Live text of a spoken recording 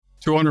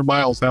200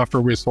 miles after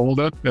we sold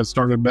it, it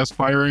started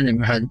misfiring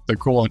and had the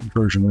coolant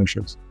intrusion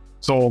issues.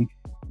 So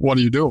what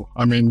do?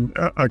 I mean,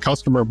 a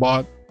customer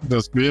bought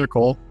this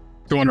vehicle,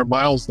 200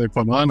 miles they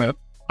put on it.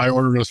 I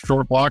ordered a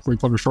short block. We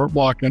put a short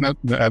block in it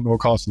at no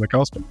cost to the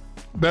customer.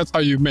 That's how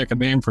you make a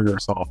name for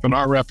yourself. And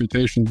our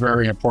reputation is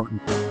very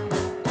important.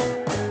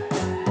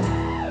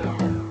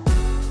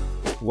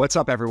 What's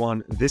up,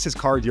 everyone? This is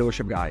Car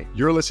Dealership Guy.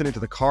 You're listening to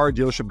the Car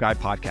Dealership Guy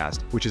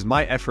podcast, which is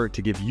my effort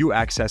to give you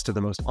access to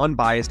the most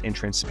unbiased and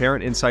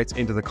transparent insights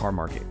into the car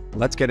market.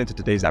 Let's get into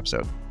today's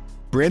episode.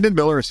 Brandon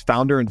Miller is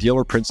founder and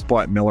dealer principal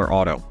at Miller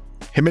Auto.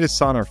 Him and his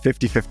son are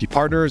 50-50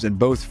 partners and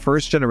both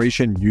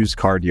first-generation used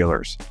car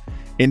dealers.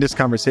 In this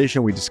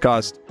conversation, we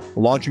discussed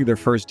launching their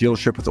first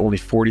dealership with only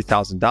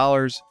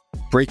 $40,000,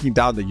 breaking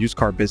down the used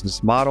car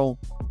business model,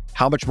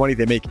 how much money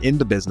they make in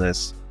the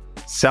business,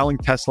 selling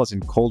Teslas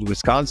in cold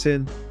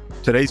Wisconsin,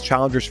 today's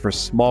challenges for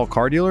small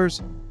car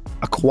dealers,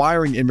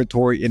 acquiring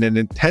inventory in an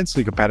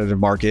intensely competitive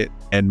market,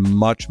 and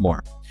much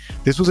more.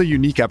 This was a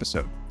unique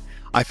episode.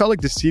 I felt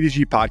like the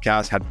CDG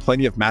podcast had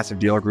plenty of massive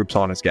dealer groups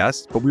on as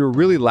guests, but we were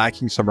really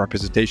lacking some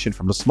representation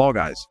from the small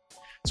guys.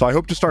 So I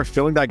hope to start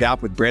filling that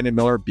gap with Brandon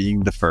Miller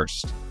being the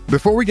first.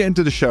 Before we get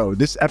into the show,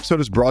 this episode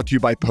is brought to you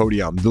by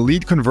Podium, the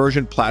lead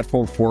conversion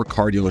platform for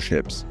car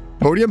dealerships.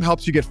 Podium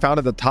helps you get found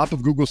at the top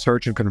of Google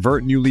search and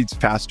convert new leads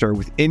faster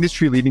with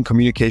industry-leading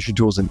communication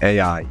tools and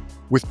AI.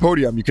 With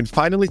Podium, you can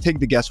finally take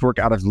the guesswork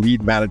out of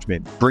lead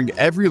management, bring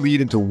every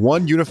lead into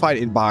one unified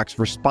inbox,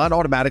 respond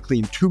automatically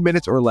in 2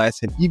 minutes or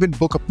less, and even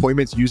book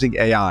appointments using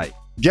AI.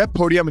 Get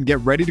Podium and get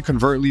ready to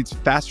convert leads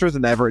faster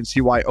than ever and see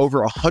why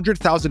over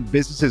 100,000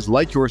 businesses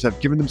like yours have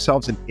given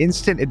themselves an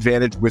instant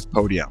advantage with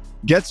Podium.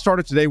 Get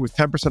started today with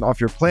 10% off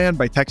your plan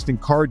by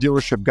texting Car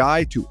Dealership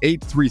Guy to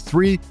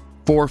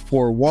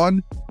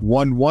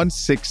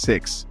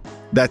 833-441-1166.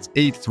 That's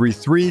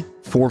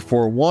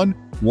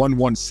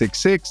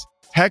 833-441-1166.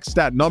 Text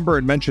that number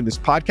and mention this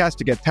podcast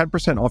to get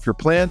 10% off your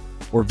plan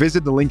or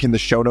visit the link in the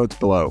show notes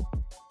below.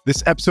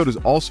 This episode is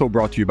also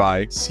brought to you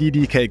by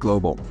CDK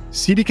Global.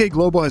 CDK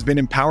Global has been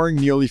empowering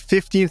nearly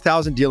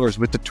 15,000 dealers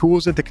with the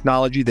tools and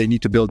technology they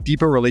need to build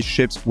deeper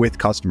relationships with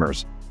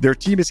customers. Their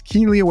team is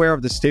keenly aware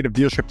of the state of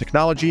dealership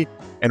technology,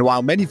 and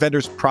while many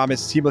vendors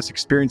promise seamless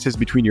experiences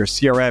between your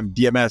CRM,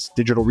 DMS,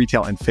 digital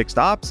retail, and fixed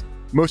ops,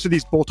 most of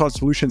these bolt-on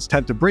solutions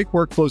tend to break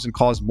workflows and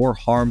cause more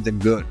harm than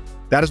good.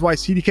 That is why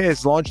CDK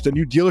has launched a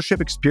new dealership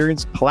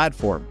experience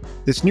platform.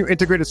 This new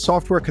integrated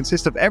software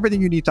consists of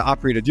everything you need to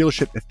operate a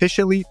dealership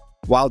efficiently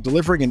while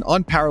delivering an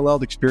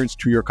unparalleled experience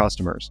to your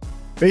customers.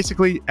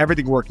 Basically,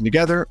 everything working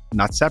together,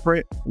 not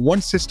separate,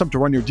 one system to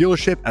run your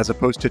dealership as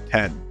opposed to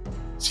 10.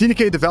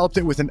 CDK developed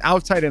it with an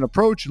outside-in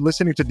approach,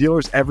 listening to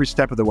dealers every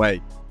step of the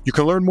way. You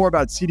can learn more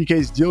about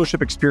CDK's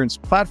dealership experience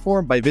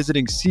platform by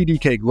visiting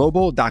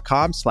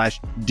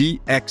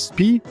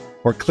cdkglobal.com/DXP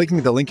or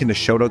clicking the link in the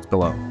show notes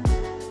below.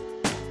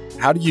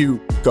 How do you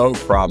go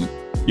from,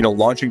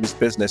 launching this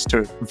business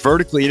to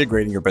vertically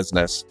integrating your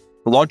business,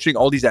 launching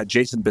all these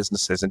adjacent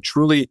businesses and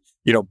truly,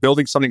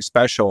 building something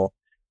special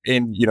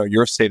in,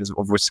 your state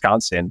of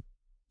Wisconsin?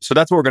 So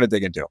that's what we're going to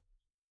dig into.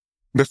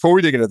 Before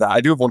we dig into that, I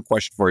do have one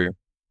question for you.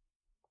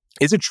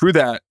 Is it true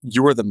that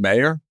you were the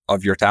mayor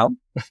of your town?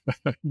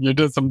 You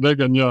did some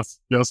digging, yes.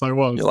 Yes, I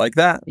was. You like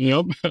that?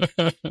 Yep.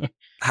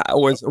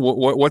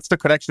 What's the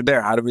connection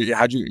there?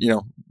 How'd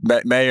you,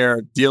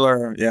 mayor,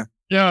 dealer? Yeah.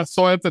 Yeah.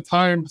 So at the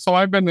time,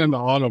 I've been in the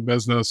auto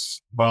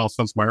business,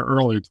 since my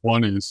early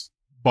 20s,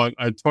 but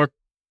I took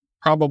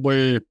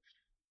probably,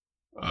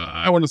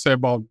 I want to say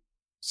about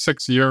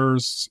 8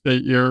 years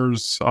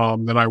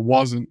that I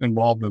wasn't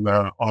involved in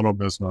the auto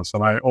business.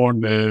 And I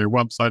owned a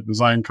website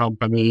design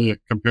company, a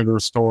computer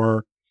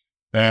store,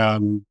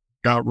 and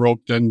got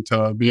roped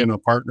into being a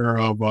partner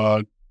of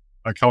a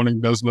accounting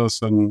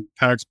business and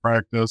tax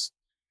practice.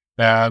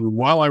 And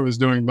while I was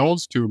doing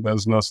those two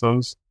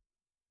businesses,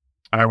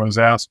 I was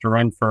asked to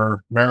run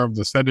for mayor of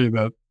the city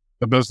that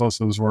the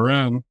businesses were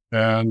in.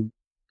 And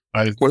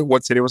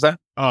what city was that?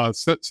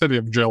 City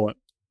of Gillett,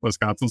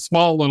 Wisconsin.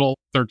 Small little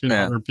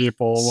 1,300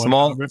 people.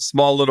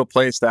 Small little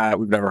place that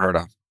we've never heard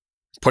of.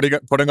 Putting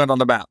it on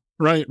the map.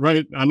 Right.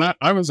 And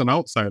I was an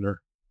outsider.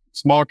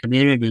 Small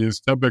communities,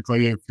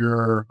 typically, if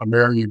you're a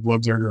mayor, you've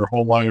lived there your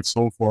whole life,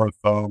 so forth.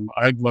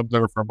 I'd lived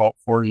there for about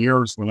 4 or 5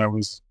 years when I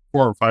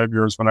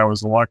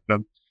was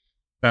elected.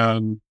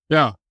 And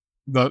yeah,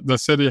 the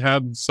city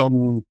had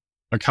some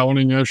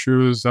accounting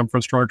issues,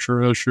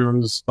 infrastructure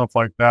issues, stuff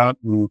like that.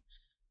 And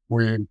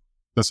we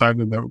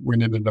decided that we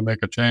needed to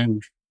make a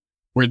change.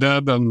 We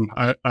did, and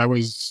I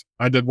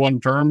did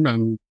one term,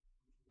 and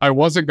I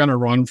wasn't going to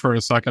run for a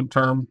second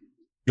term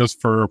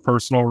just for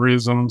personal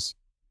reasons.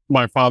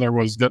 My father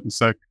was getting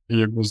sick.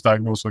 He was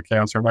diagnosed with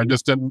cancer, and I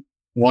just didn't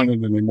want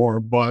it anymore.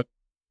 But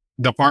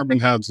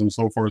department heads and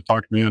so forth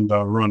talked me into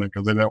running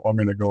because they didn't want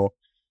me to go.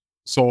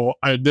 So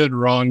I did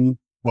run,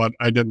 but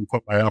I didn't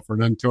put my effort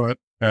into it.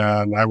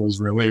 And I was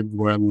relieved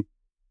when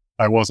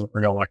I wasn't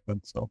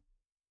reelected. So.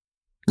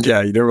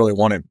 Yeah, you didn't really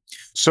want it.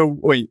 So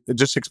wait,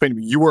 just explain to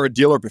me, you were a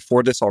dealer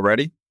before this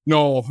already?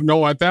 No.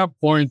 At that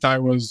point, I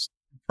was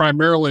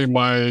primarily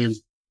my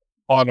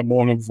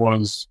automotive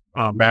was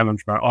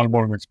management,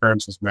 automotive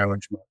experiences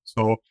management.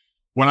 So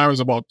when I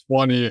was about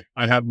 20,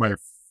 I had my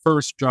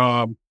first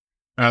job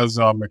as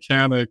a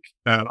mechanic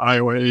at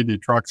Iowa 80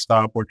 Truck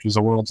Stop, which is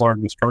the world's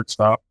largest truck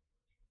stop.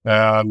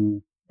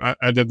 And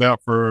I did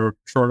that for a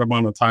short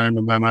amount of time.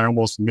 And then I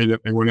almost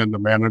immediately went into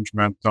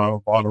management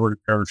of auto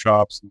repair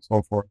shops and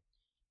so forth.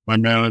 I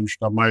managed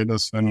a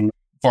Midas in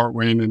Fort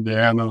Wayne,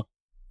 Indiana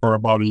for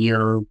about a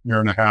year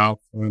and a half.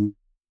 And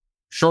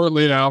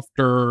shortly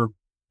after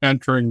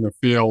entering the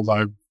field,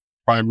 I've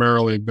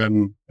primarily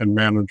been in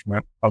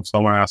management of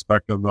some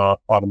aspect of the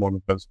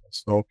automotive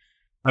business. So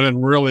I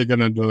didn't really get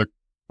into the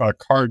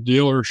car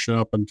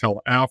dealership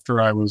until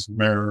after I was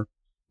mayor.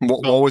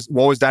 What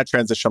was that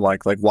transition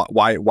like? Like,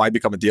 why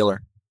become a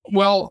dealer?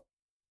 Well,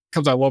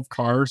 because I love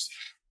cars.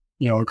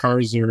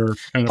 Cars are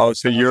kind of. Oh,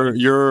 so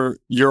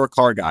you're a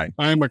car guy.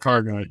 I'm a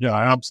car guy. Yeah,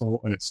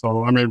 absolutely.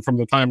 So, I mean, from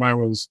the time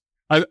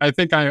I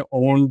think I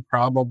owned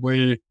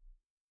probably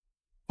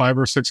 5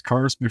 or 6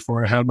 cars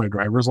before I had my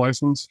driver's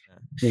license.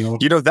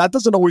 That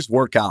doesn't always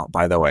work out,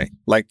 by the way.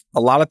 Like a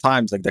lot of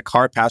times, like the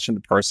car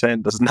passionate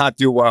person does not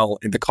do well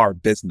in the car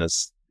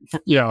business.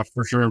 Yeah,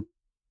 for sure.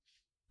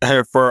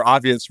 For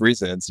obvious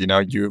reasons,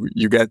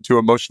 you get too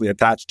emotionally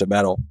attached to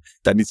metal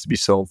that needs to be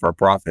sold for a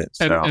profit.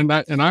 So.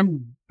 And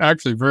I'm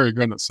actually very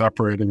good at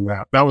separating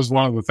that. That was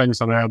one of the things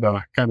that I had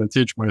to kind of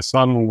teach my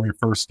son when we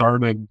first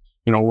started,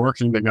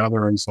 working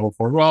together and so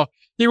forth. Well,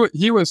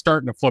 he was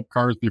starting to flip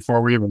cars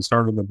before we even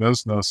started the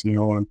business,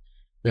 and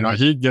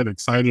he'd get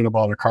excited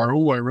about a car.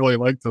 Oh, I really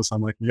like this.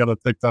 I'm like, you got to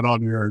take that out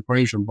of your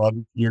equation,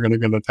 bud. You're going to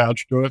get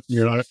attached to it.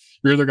 You're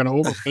either going to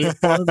overpay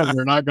for it or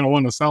you're not going to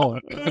want to sell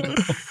it.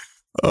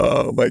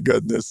 Oh my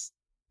goodness,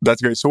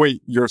 that's great. So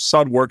wait, your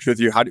son works with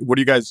you. How do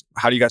you guys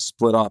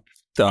split up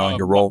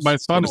your roles? My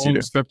son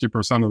owns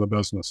 50% of the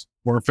business.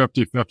 We're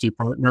 50-50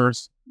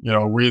 partners.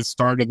 We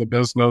started the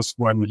business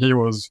when he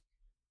was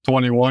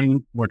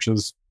 21, which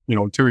is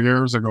 2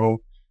 years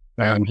ago,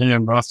 and he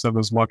invested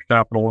as much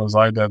capital as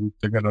I did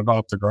to get it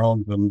off the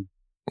ground. And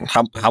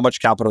how much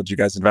capital did you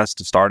guys invest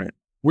to start it?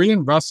 We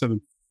invested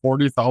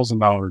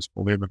 $40,000,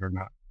 believe it or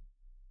not.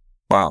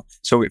 Wow.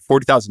 So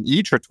 $40,000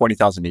 each or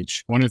 $20,000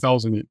 each?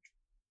 $20,000 each.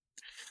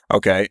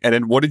 Okay. And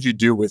then what did you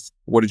do with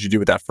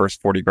that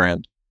first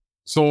 $40,000?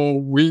 So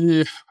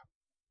we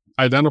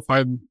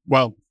identified,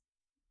 well,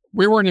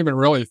 we weren't even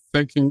really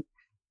thinking,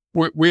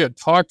 we had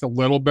talked a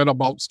little bit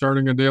about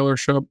starting a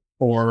dealership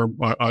or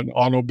an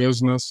auto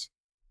business.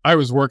 I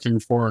was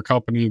working for a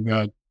company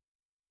that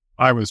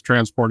I was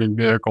transporting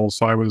vehicles,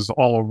 so I was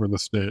all over the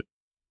state.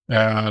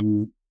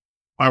 And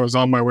I was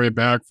on my way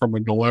back from a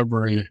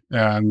delivery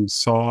and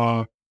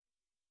saw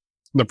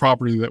the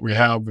property that we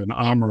have in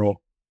Omro.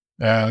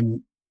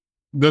 And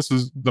this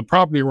is the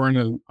property we're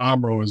in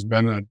Omro has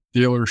been a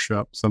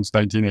dealership since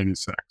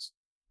 1986.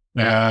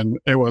 And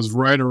it was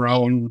right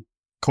around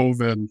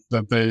COVID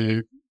that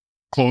they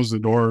closed the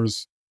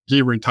doors.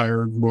 He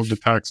retired, moved to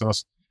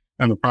Texas,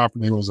 and the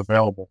property was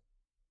available.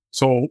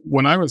 So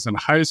when I was in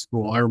high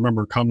school, I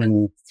remember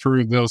coming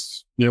through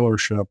this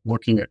dealership,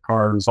 looking at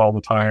cars all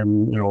the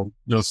time,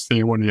 just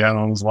seeing what he had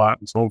on his lot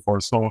and so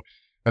forth. So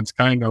it's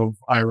kind of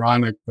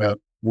ironic that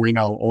we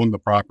now own the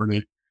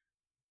property.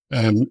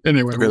 And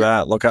anyway, look at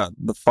that. Look at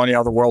the funny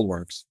how the world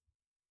works.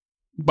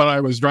 But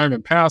I was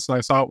driving past and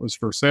I saw it was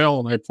for sale,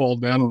 and I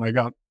pulled in and I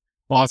got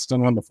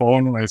Austin on the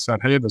phone and I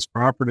said, "Hey, this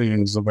property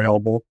is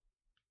available."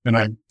 And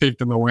I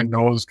peeked in the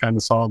windows, kind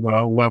of saw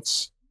the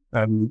lifts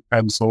and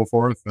so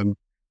forth, and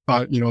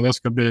thought, this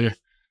could be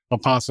a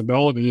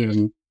possibility.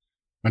 And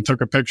I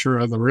took a picture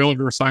of the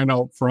realtor sign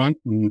out front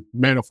and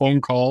made a phone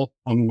call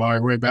on my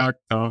way back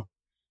to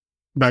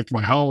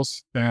my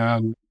house.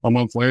 And a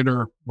month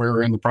later, we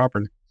were in the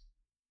property.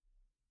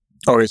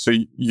 Okay, so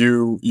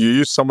you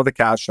use some of the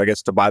cash, I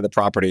guess, to buy the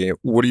property.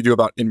 What do you do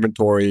about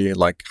inventory?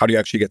 Like, how do you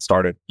actually get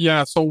started?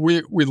 Yeah, so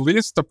we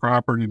leased the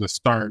property to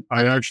start.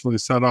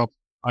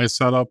 I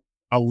set up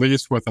a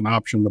lease with an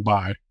option to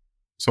buy.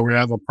 So we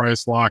had the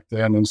price locked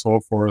in and so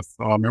forth.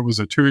 It was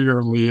a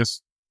 2-year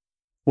lease.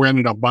 We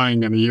ended up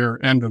buying in a year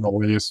into the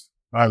lease.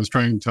 I was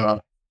trying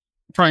to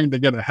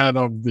get ahead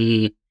of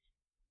the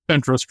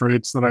interest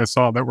rates that I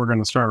saw that were going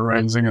to start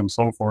rising and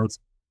so forth.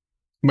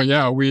 But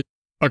yeah, we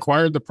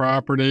acquired the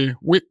property.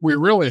 We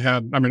really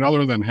had,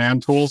 other than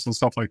hand tools and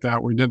stuff like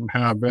that, we didn't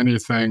have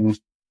anything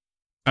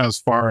as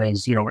far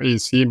as,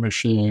 AC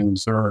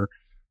machines, or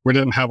we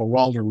didn't have a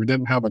welder. We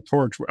didn't have a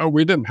torch.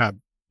 We didn't have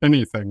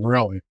anything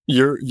really.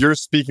 You're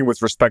speaking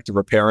with respect to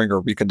repairing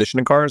or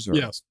reconditioning cars? Or?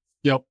 Yes.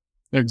 Yep.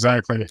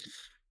 Exactly.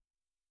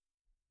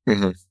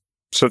 Mm-hmm.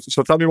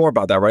 So tell me more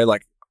about that, right?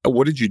 Like,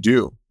 what did you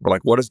do? Or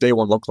like, what does day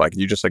one look like?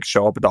 You just like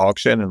show up at the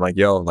auction and like,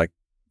 yo, like,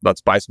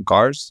 let's buy some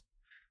cars?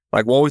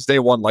 Like, what was day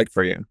one like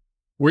for you?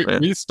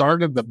 We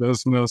started the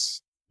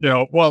business,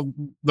 well,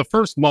 the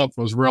first month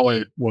was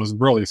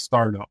really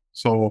startup.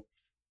 So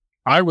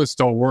I was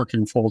still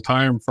working full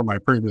time for my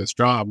previous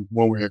job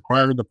when we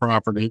acquired the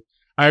property.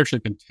 I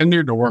actually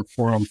continued to work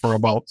for them for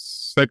about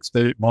 6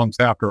 to 8 months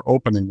after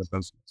opening the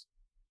business.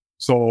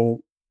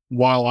 So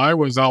while I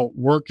was out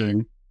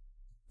working,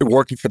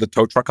 working for the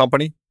tow truck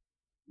company?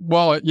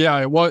 Well,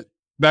 yeah,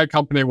 that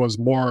company was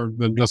more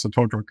than just a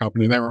tow truck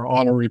company. They were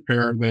auto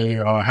repair. They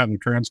had a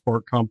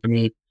transport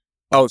company.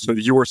 Oh, so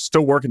you were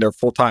still working there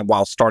full time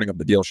while starting up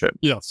the dealership?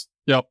 Yes.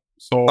 Yep.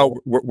 So, Oh,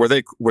 were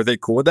they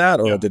cool with that,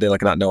 or yeah. did they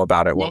like not know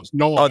about it?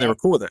 No, Oh, they were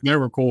cool with it. they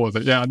were cool with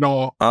it. Yeah.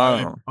 No,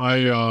 Oh,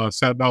 I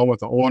sat down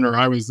with the owner.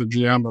 I was the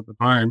GM at the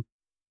time,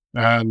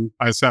 and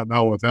I sat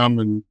down with him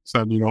and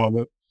said,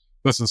 that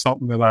this is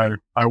something that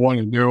I want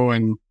to do,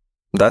 and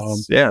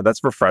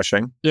that's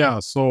refreshing. yeah.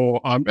 So,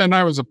 and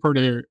I was a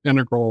pretty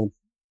integral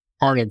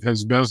part of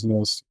his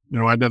business.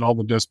 I did all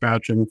the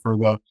dispatching for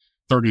the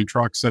 30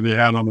 trucks that he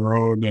had on the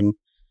road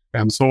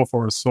and so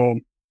forth. So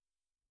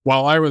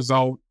while I was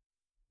out,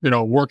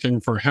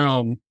 working for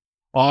him,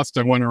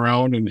 Austin went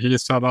around and he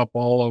set up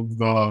all of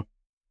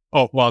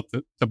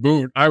to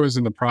boot, I was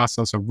in the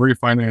process of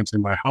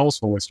refinancing my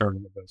house when we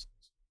started the business.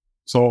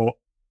 So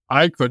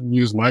I couldn't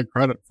use my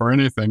credit for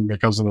anything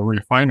because of the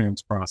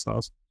refinance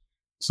process.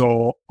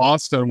 So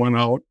Austin went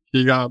out,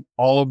 he got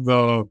all of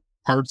the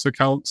parts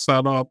account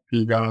set up,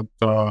 he got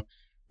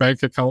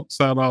bank account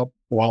set up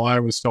while I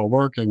was still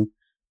working,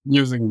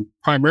 using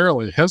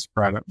primarily his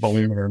credit,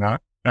 believe it or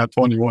not, at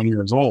 21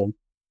 years old.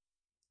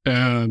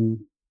 And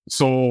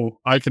so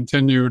I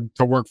continued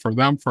to work for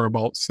them for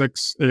about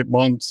 6-8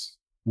 months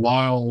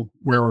while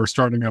we were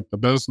starting up the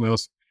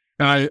business.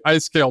 And I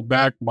scaled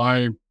back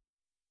my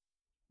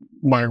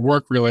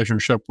work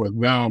relationship with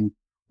them,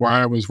 where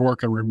I was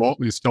working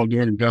remotely, still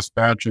doing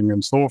dispatching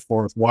and so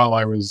forth while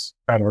I was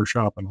at our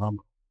shop in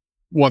Humber.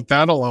 What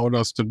that allowed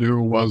us to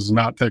do was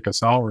not take a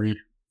salary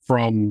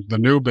from the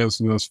new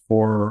business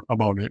for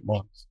about 8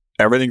 months.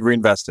 Everything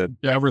reinvested.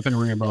 Yeah, everything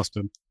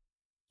reinvested.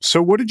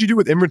 So what did you do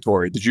with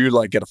inventory? Did you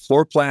like get a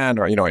floor plan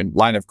or, in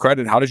line of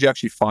credit? How did you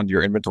actually fund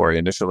your inventory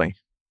initially?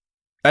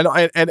 And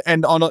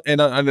in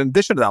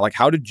addition to that, like,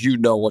 how did you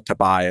know what to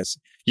buy? As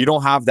you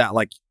don't have that,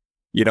 like,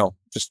 you don't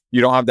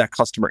have that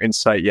customer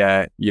insight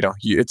yet.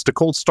 It's the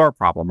cold start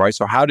problem, right?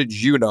 So how did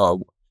you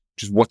know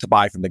just what to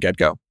buy from the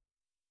get-go?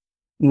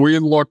 We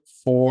look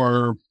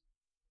for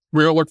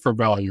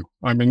value.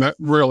 I mean,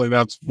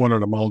 that's what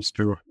it amounts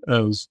to.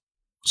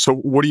 So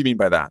what do you mean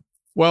by that?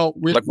 Well,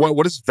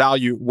 what does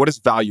value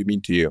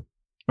mean to you?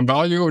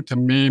 Value to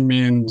me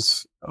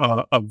means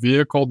a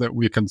vehicle that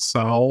we can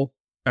sell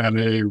at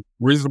a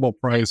reasonable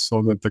price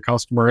so that the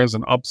customer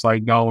isn't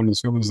upside down as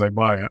soon as they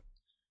buy it,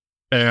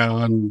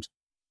 and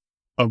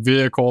a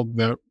vehicle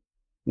that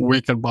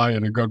we can buy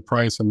at a good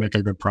price and make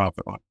a good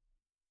profit on.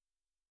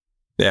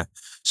 Yeah.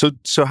 So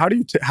how do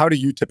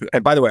you typically,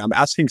 and by the way, I'm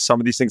asking some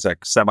of these things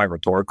like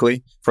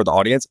semi-rhetorically for the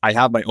audience. I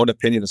have my own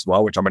opinion as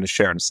well, which I'm going to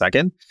share in a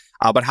second.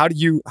 But how do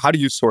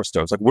you source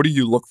those? Like, what do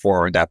you look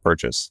for in that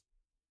purchase?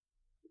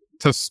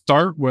 To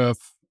start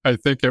with, I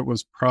think it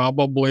was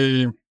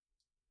probably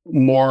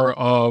more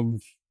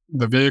of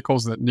the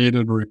vehicles that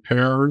needed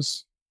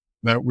repairs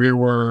that we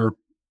were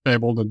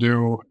able to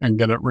do and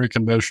get it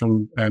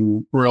reconditioned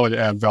and really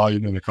add value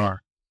to the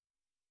car.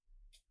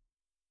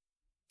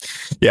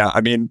 Yeah,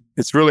 I mean,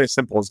 it's really as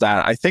simple as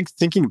that. I think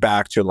thinking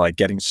back to like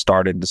getting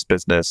started in this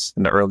business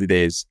in the early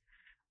days,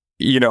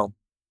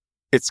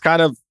 it's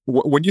kind of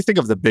when you think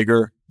of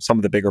some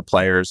of the bigger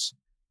players,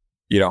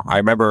 I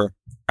remember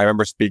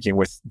speaking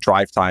with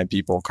Drive Time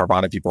people,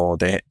 Carvana people.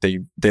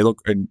 They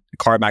look, and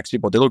CarMax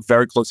people, they look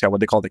very closely at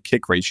what they call the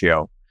kick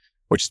ratio,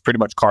 which is pretty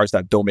much cars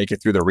that don't make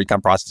it through the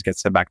recon process get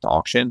sent back to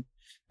auction,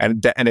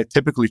 and it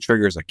typically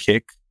triggers a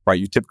kick, right?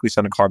 You typically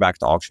send a car back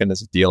to auction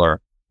as a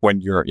dealer when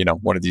you're,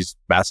 one of these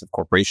massive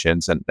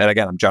corporations. And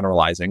again, I'm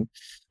generalizing,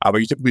 but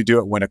you typically do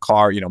it when a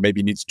car,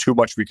 maybe needs too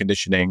much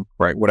reconditioning,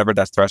 right? Whatever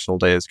that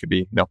threshold is, could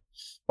be,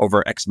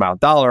 over X amount of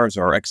dollars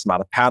or X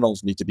amount of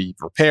panels need to be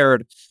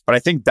repaired. But I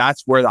think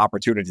that's where the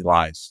opportunity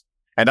lies.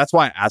 And that's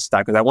why I asked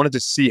that, because I wanted to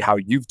see how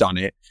you've done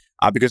it,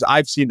 because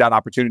I've seen that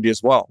opportunity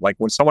as well. Like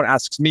when someone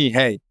asks me,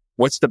 hey,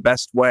 what's the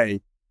best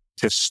way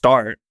to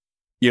start?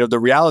 The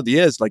reality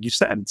is, like you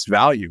said, it's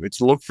value.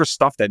 It's look for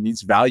stuff that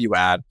needs value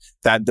add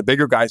that the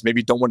bigger guys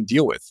maybe don't want to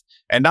deal with.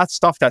 And not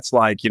stuff that's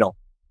like,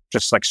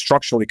 just like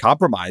structurally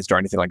compromised or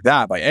anything like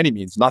that by any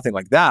means, nothing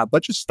like that,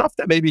 but just stuff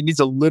that maybe needs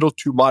a little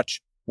too much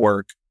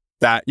work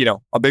that,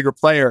 a bigger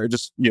player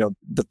just,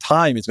 the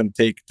time is going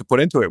to take to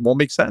put into it won't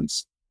make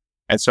sense.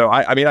 And so,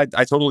 I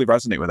totally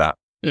resonate with that.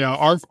 Yeah.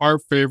 Our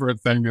favorite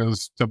thing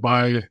is to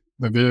buy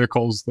the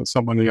vehicles that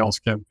somebody else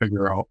can't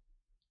figure out.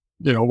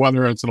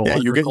 Whether it's an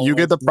electrical, you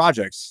get the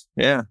projects.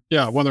 Yeah.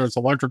 Yeah. Whether it's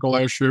electrical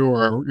issue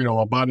or,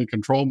 a body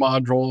control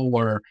module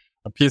or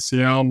a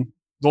PCM,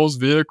 those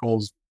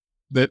vehicles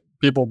that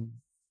people,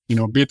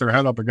 beat their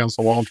head up against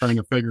the wall trying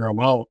to figure them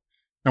out.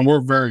 And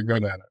we're very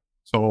good at it.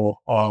 So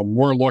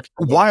we're looking.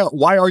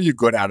 Why are you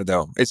good at it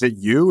though? Is it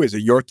you? Is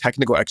it your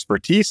technical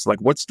expertise? Like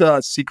what's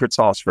the secret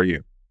sauce for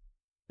you?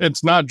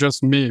 It's not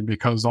just me,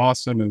 because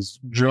Austin is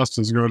just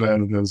as good at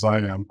it as I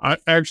am.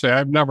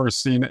 I've never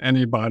seen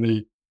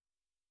anybody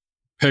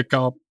pick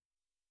up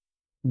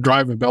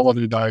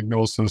drivability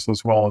diagnosis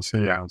as well as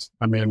he has.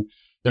 I mean,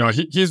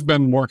 he's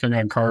been working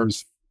on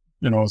cars,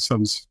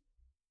 since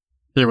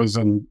he was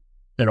in,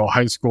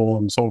 high school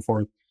and so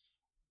forth.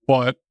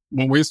 But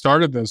when we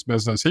started this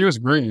business, he was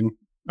green.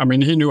 I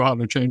mean, he knew how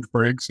to change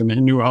brakes and he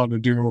knew how to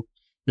do,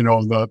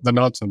 the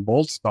nuts and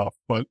bolts stuff,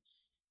 but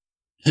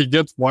he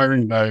gets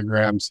wiring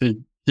diagrams.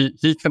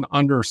 He can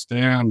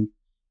understand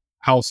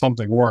how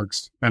something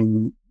works,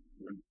 and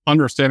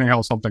understanding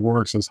how something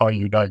works is how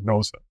you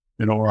diagnose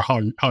it, or how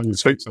you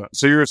fix it.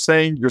 So you're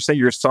saying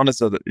your son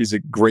is a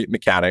great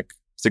mechanic,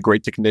 he's a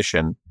great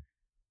technician,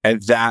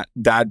 and that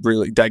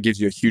gives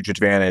you a huge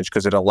advantage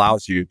because it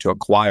allows you to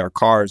acquire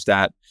cars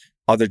that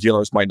other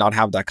dealers might not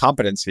have that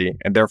competency,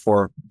 and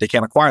therefore they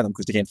can't acquire them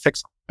because they can't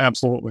fix them.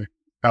 Absolutely.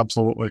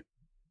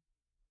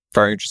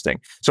 Very interesting.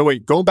 So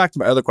wait, going back to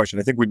my other question,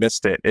 I think we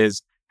missed it,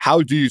 is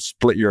how do you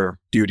split your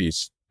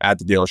duties at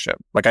the dealership?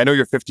 Like, I know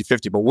you're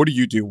 50-50, but what do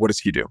you do? What does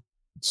he do?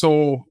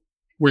 So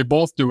we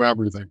both do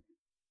everything.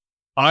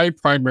 I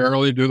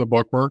primarily do the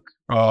bookwork,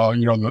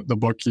 the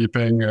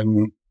bookkeeping,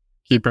 and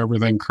keep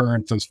everything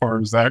current as far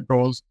as that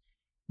goes.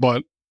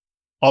 But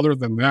other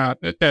than that,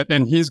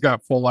 and he's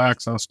got full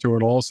access to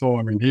it also.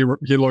 I mean,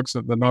 he looks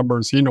at the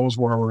numbers. He knows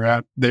where we're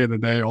at day to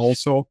day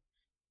also.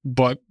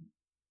 But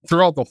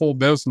throughout the whole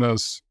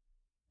business,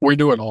 we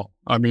do it all.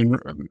 I mean,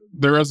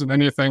 there isn't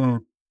anything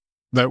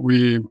that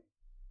we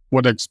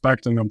would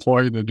expect an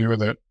employee to do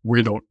that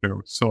we don't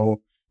do.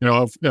 So,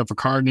 if a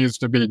car needs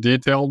to be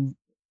detailed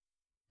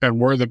and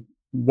we're the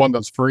one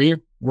that's free,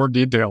 we're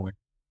detailing.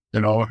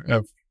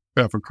 If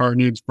a car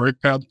needs brake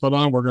pads put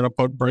on, we're going to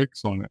put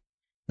brakes on it.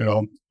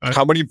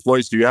 How many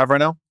employees do you have right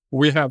now?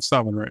 We have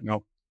 7 right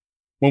now.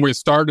 When we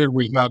started,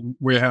 we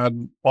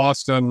had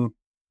Austin,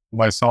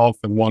 myself,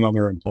 and one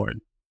other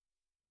employee.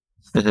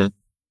 Mm-hmm.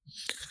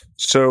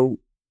 So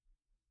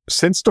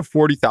since the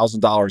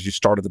 $40,000 you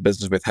started the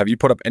business with, have you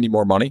put up any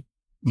more money?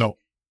 No.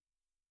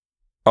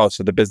 Oh,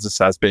 so the business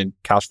has been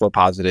cash flow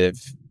positive,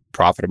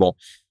 profitable.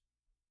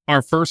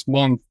 Our first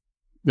month,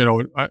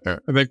 I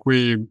think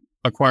we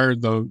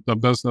acquired the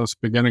business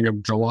beginning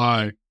of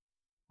July.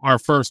 Our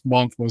first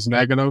month was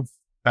negative,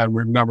 and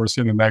we've never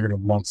seen a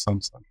negative month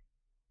since then.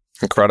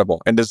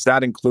 Incredible. And does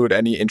that include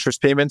any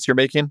interest payments you're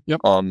making?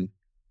 Yep.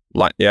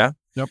 Yeah?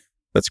 Yep.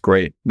 That's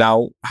great.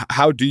 Now,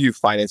 how do you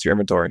finance your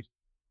inventory?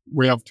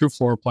 We have 2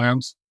 floor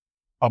plans,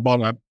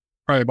 probably about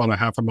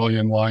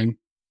 $500,000 line.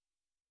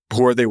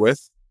 Who are they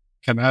with?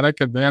 Kinetic,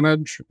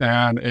 Advantage,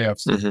 and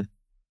AFC. Mm-hmm.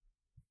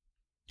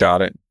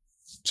 Got it.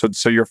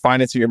 So you're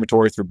financing your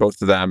inventory through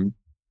both of them.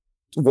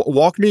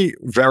 Walk me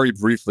very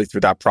briefly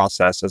through that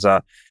process as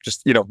a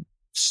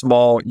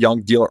small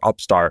young dealer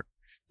upstart.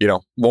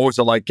 What was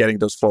it like getting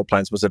those floor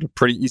plans? Was it a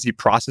pretty easy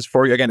process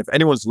for you? Again, if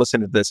anyone's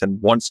listening to this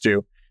and wants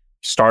to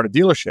start a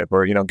dealership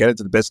or get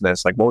into the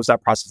business, like, what was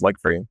that process like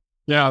for you?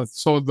 Yeah,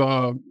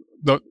 so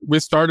we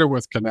started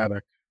with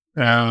Kinetic,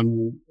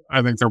 and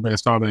I think they're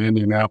based out of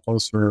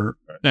Indianapolis or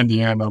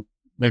Indiana,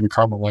 maybe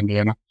Carmel,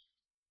 Indiana.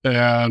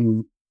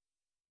 And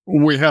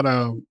we had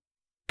a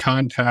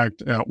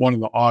contact at one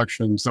of the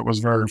auctions that was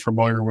very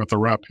familiar with the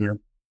rep here.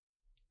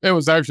 It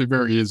was actually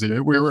very easy.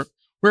 We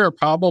were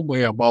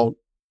probably about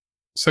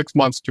 6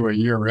 months to a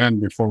year in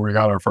before we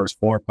got our first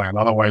floor plan.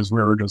 Otherwise,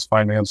 we were just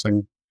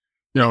financing,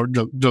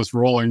 just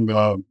rolling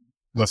the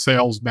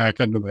sales back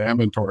into the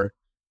inventory.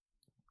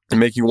 And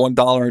making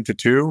 $1 into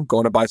 2,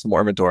 going to buy some more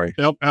inventory.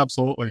 Yep,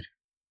 absolutely.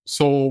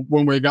 So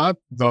when we got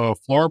the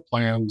floor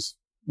plans,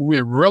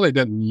 we really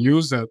didn't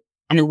use it.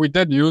 I mean, we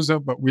did use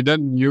it, but we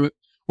didn't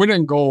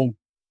go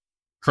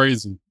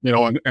crazy,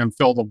 and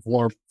fill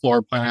the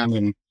floor plan.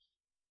 And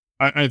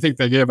I think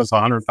they gave us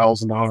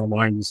 $100,000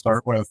 line to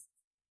start with.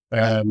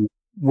 And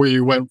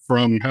we went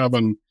from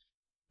having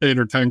 8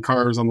 or 10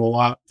 cars on the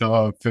lot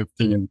to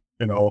 15,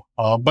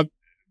 but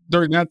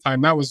during that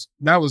time, that was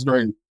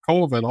during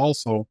COVID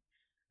also.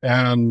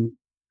 And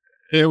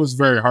it was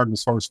very hard to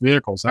source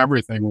vehicles.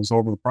 Everything was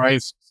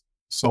overpriced.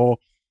 So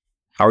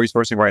how are you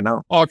sourcing right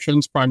now?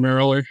 Auctions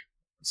primarily,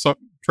 some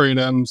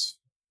trade-ins,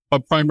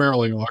 but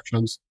primarily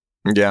auctions.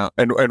 Yeah.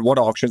 And what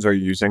auctions are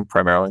you using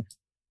primarily?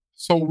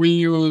 So we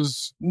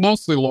use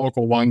mostly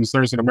local ones.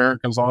 There's an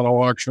Americans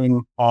Auto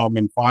Auction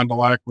in Fond du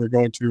Lac. We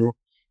go to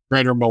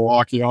Greater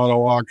Milwaukee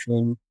Auto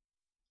Auction,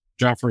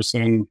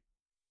 Jefferson.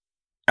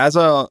 As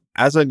a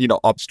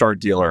upstart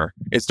dealer,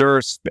 is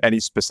there any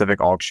specific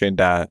auction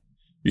that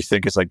you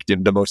think is like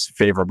the most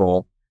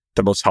favorable,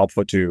 the most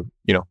helpful to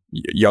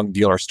young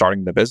dealers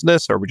starting the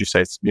business, or would you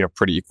say it's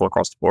pretty equal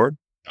across the board?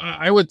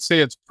 I would say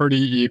it's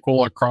pretty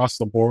equal across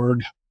the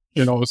board.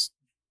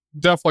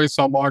 Definitely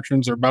some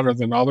auctions are better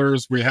than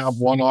others. We have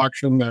one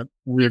auction that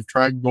we've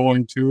tried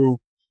going to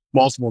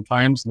multiple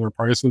times, and their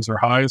prices are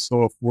high.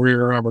 So if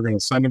we're ever going to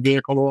send a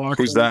vehicle to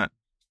auction, who's that?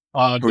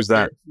 Who's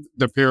that?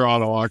 The Pier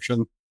Auto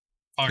Auction.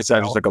 Is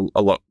that just like a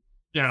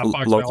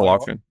local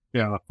auction?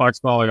 Yeah, Fox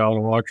Valley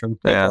Auto Auction.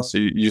 Yeah, so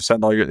you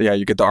send all you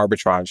get the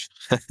arbitrage.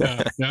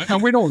 yeah,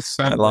 and we don't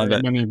send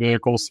many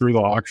vehicles through the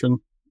auction.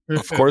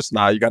 Of course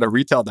not. You got to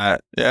retail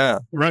that. Yeah.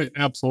 Right.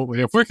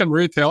 Absolutely. If we can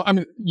retail, I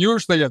mean,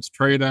 usually it's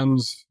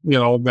trade-ins,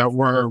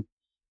 that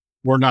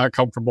we're not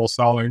comfortable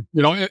selling.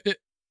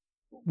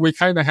 We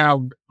kind of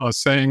have a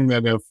saying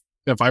that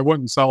if I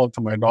wouldn't sell it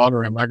to my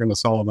daughter, I'm not going to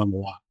sell it on the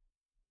lot.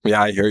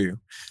 Yeah, I hear you.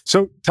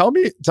 So tell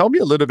me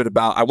a little bit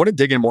about, I want to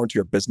dig in more into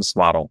your business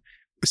model.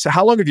 So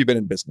how long have you been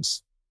in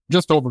business?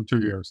 Just over 2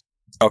 years.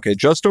 Okay,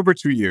 just over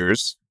 2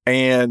 years.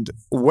 And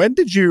when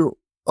did you,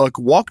 like,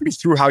 walk me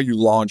through how you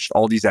launched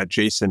all these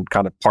adjacent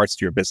kind of parts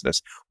to your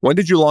business? When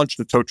did you launch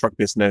the tow truck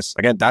business?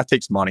 Again, that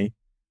takes money,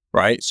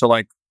 right? So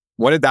like,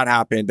 when did that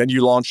happen? Then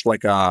you launched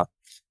like a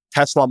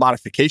Tesla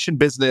modification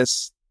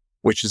business,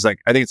 which is like,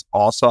 I think it's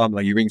awesome.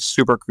 Like, you're being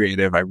super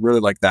creative. I really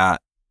like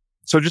that.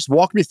 So just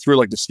walk me through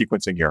like the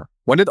sequencing here.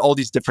 When did all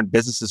these different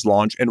businesses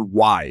launch and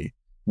why?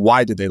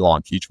 Why did they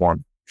launch each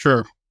one?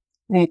 Sure.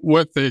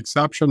 With the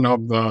exception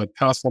of the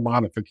Tesla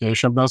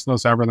modification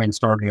business, everything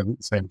started at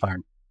the same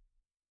time.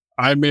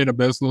 I made a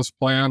business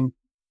plan.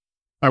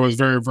 I was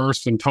very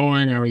versed in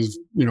towing. I was,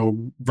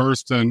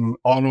 versed in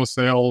auto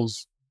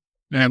sales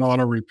and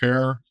auto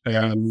repair.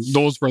 And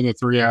those were the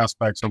three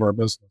aspects of our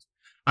business.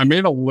 I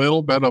made a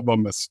little bit of a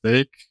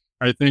mistake,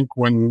 I think,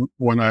 when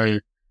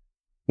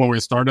we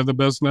started the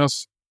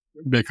business,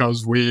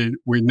 because we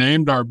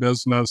named our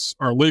business,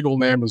 our legal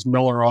name is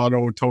Miller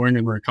Auto Towing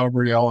and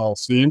Recovery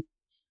LLC.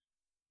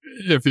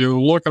 If you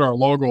look at our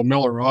logo,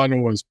 Miller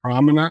Auto is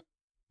prominent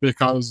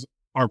because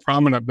our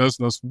prominent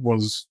business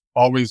was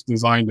always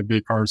designed to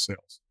be car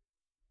sales.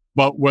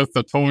 But with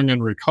the towing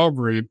and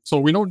recovery, so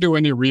we don't do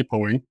any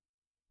repoing.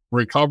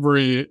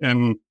 Recovery,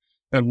 in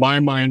my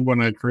mind,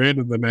 when I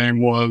created the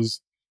name,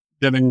 was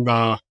getting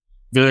the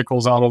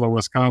vehicles out of the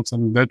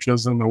Wisconsin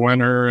ditches in the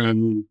winter,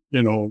 and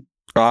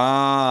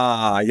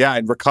Yeah,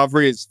 and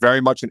recovery is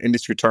very much an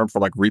industry term for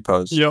like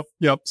repos. Yep.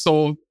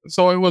 So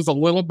it was a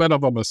little bit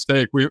of a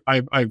mistake.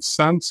 I've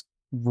since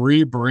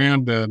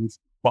rebranded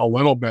a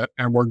little bit,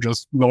 and we're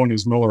just known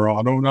as Miller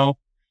Auto now.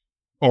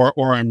 Or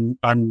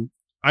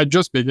I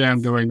just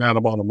began doing that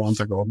about a month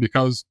ago,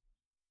 because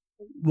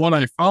what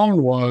I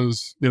found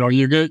was,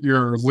 you get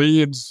your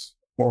leads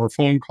or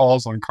phone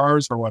calls on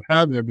cars or what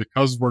have you,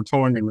 because we're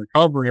towing and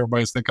recovery.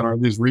 Everybody's thinking, are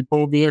these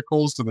repo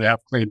vehicles? Do they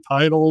have clean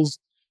titles?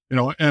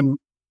 And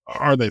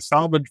are they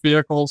salvage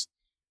vehicles?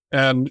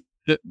 And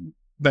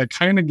that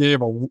kind of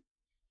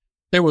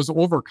it was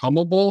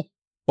overcomable,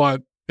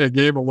 but it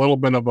gave a little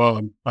bit of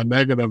a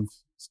negative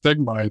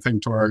stigma, I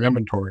think, to our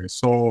inventory.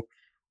 So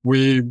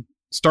we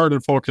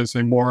started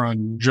focusing more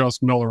on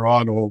just Miller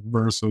Auto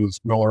versus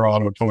Miller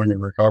Auto Towing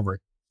and Recovery.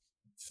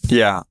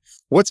 Yeah.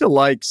 What's it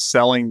like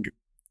selling,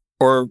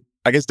 or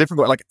I guess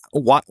different, like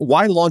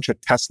why launch a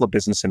Tesla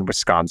business in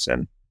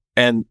Wisconsin?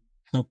 And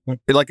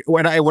like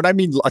when I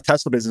mean a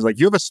Tesla business, like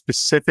you have a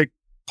specific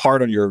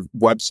part on your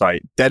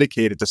website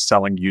dedicated to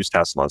selling used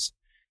Teslas.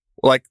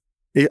 Like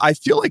I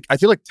feel like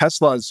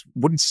Teslas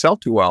wouldn't sell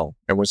too well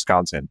in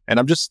Wisconsin. And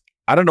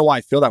I don't know why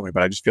I feel that way,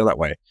 but I just feel that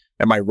way.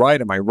 Am I right?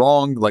 Am I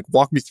wrong? Like,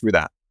 walk me through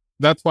that.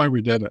 That's why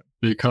we did it,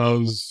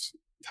 because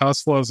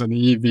Teslas and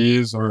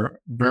EVs are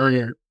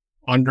very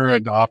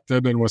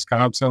under-adopted in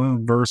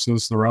Wisconsin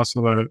versus the rest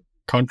of the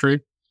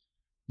country.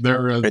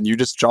 And you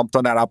just jumped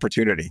on that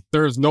opportunity.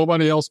 There's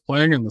nobody else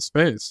playing in the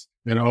space,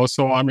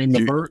 So I mean, the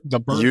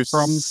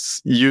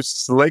Bergstrums, you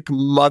slick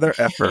mother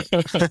effer.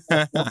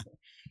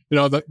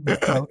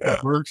 The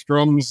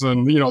Bergstrums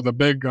and the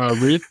big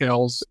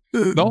retails.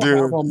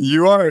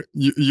 Dude,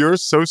 you're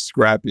so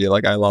scrappy.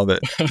 Like, I love it.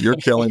 You're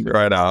killing me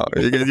right now.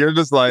 You're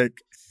just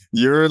like,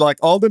 you're like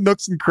all the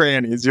nooks and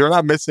crannies. You're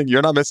not missing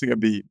a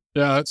beat.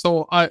 Yeah.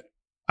 So I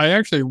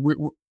actually,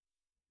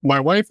 my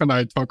wife and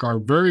I took our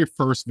very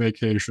first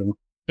vacation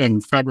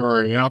in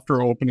February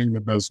after opening the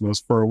business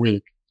for a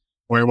week.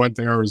 We went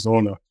to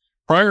Arizona.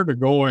 Prior to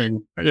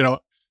going,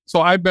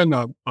 so I've been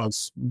a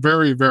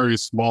very, very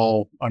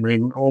small, I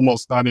mean,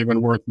 almost not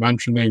even worth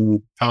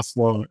mentioning,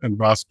 Tesla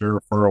investor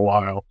for a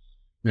while.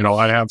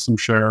 I have some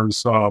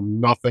shares,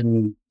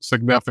 nothing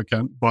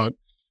significant, but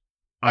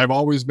I've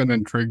always been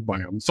intrigued by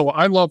them. So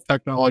I love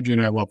technology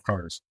and I love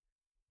cars.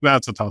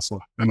 That's a Tesla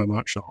in a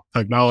nutshell,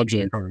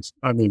 technology and cars.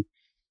 I mean,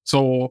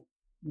 so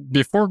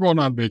before going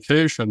on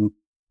vacation,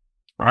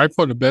 I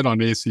put a bid on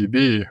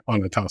ACV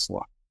on a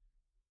Tesla,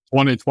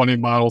 2020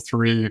 Model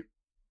 3,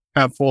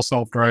 had full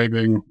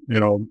self-driving,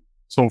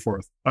 so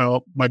forth.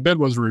 My bid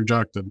was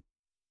rejected.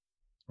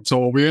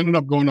 So we ended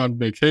up going on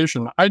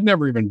vacation. I'd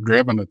never even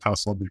driven a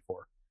Tesla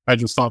before. I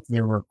just thought they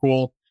were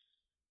cool.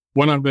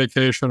 Went on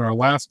vacation. Our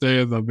last day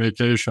of the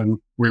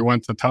vacation, we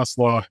went to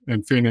Tesla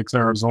in Phoenix,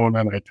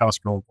 Arizona, and I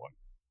test drove one.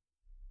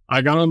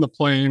 I got on the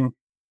plane.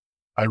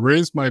 I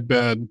raised my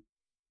bid.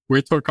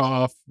 We took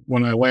off.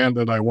 When I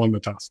landed, I won the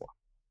Tesla.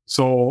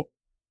 So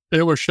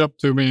it was shipped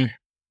to me,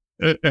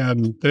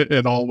 and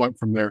it all went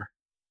from there.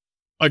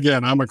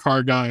 Again, I'm a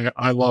car guy.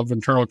 I love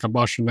internal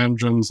combustion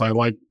engines. I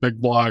like big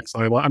blocks.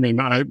 I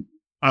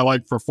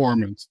like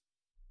performance.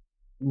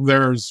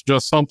 There's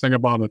just something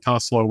about a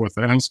Tesla with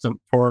the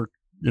instant torque,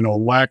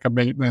 lack of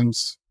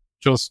maintenance.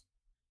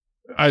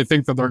 I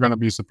think that they're going to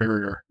be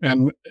superior.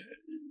 And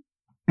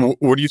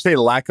when you say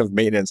lack of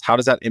maintenance, how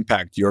does that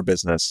impact your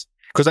business?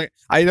 Because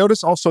I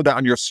noticed also that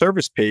on your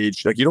service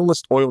page, like, you don't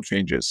list oil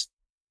changes.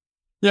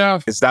 Yeah.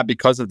 Is that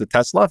because of the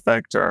Tesla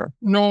effect, or?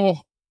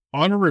 No,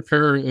 auto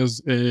repair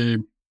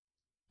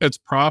it's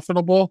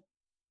profitable,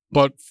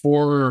 But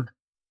for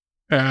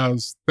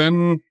as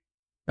thin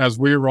as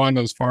we run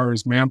as far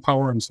as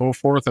manpower and so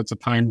forth, it's a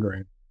time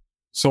drain.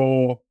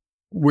 So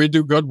we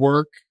do good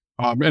work.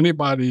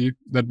 Anybody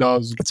that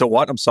does It's a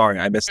what? I'm sorry,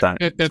 I missed that.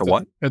 It's a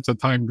what? it's a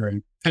time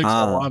drain. Takes a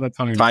lot of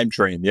time. Time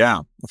drain, yeah,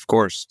 of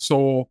course.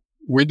 So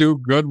we do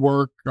good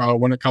work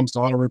when it comes to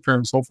auto repair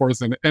and so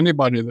forth. And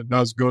anybody that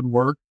does good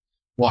work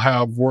will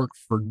have work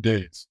for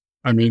days.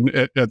 I mean,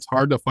 it's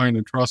hard to find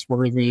a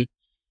trustworthy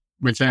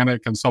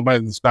mechanic and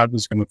somebody that's not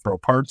just going to throw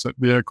parts at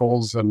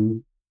vehicles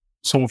and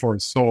so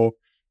forth. So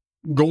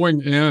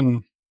going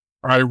in,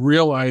 I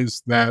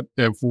realized that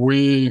if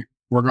we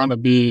were going to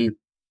be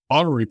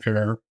auto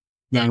repair,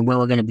 then we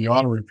were going to be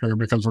auto repair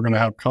because we're going to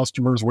have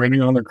customers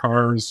waiting on their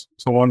cars,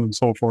 so on and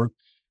so forth.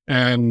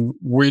 And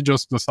we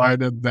just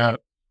decided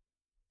that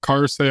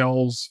car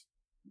sales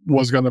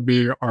was going to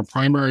be our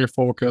primary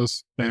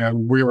focus,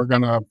 and we were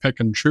going to pick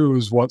and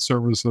choose what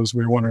services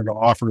we wanted to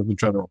offer to the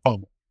general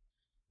public.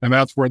 And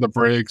that's where the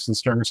brakes and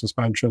steering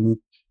suspension.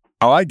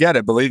 Oh, I get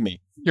it. Believe me.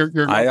 You're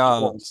you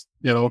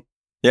know.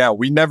 Yeah,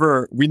 we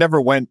never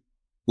went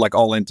like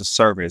all into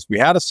service. We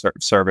had a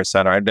service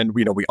center, and then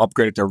we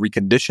upgraded to a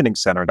reconditioning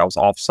center that was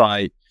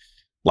offsite,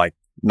 like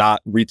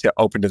not retail,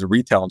 open to the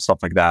retail and stuff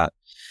like that.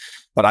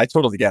 But I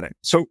totally get it.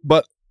 So,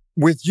 but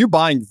with you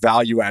buying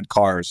value add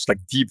cars, like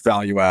deep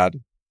value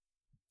add,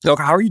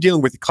 how are you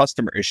dealing with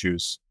customer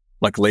issues?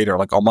 Like later,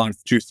 like a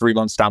month, 2-3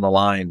 months down the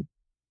line,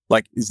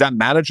 like is that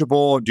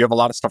manageable? Do you have a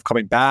lot of stuff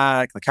coming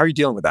back? Like how are you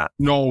dealing with that?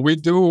 No, we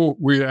do.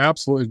 We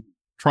absolutely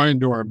try and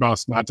do our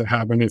best not to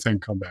have anything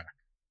come back.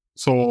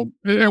 So,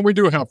 and we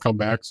do have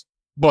comebacks,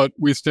 but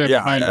we stand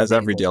behind as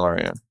every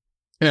dealer,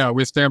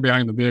 we stand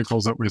behind the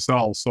vehicles that we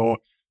sell. So,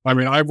 I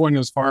mean, I've went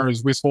as far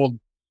as we sold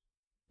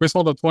a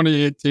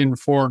 2018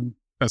 Ford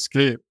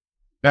Escape.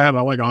 It had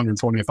like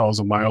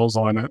 120,000 miles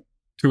on it,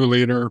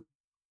 2-liter.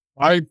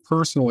 I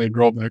personally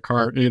drove that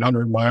car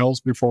 800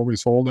 miles before we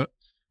sold it.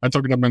 I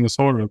took it to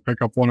Minnesota to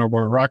pick up one of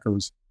our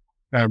wreckers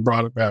and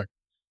brought it back.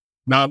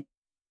 Not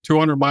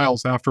 200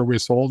 miles after we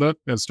sold it,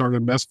 it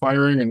started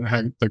misfiring and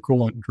had the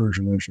coolant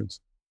intrusion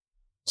issues.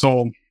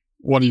 So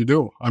what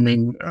do? I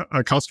mean,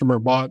 a customer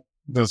bought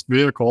this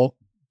vehicle,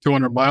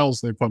 200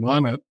 miles they put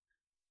on it.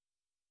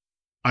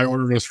 I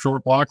ordered a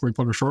short block. We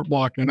put a short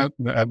block in it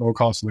at no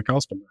cost to the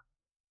customer.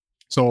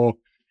 So,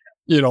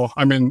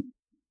 I mean,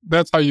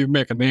 that's how you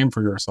make a name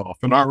for yourself.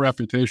 And our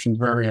reputation is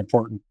very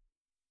important.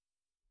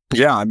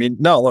 Yeah. I mean,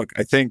 no, look,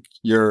 I think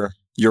you're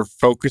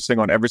focusing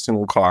on every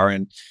single car.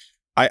 And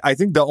I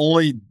think the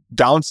only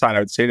downside I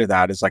would say to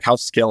that is like, how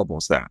scalable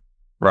is that?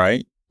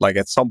 Right? Like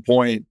at some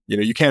point,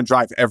 you can't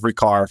drive every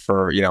car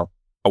for,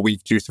 a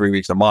week, 2-3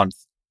 weeks, a month.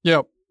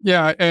 Yep.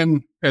 Yeah.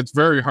 And it's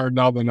very hard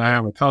now that I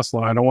have a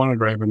Tesla. I don't want to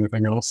drive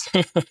anything else.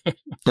 You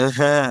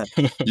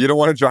don't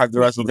want to drive the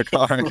rest of the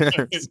car.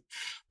 Right.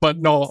 But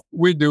no,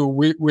 we do.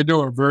 We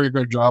do a very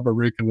good job of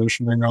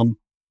reconditioning them.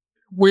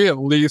 We at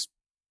least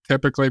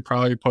typically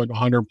probably put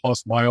 100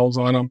 plus miles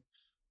on them.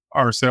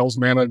 Our sales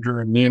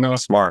manager, Nina.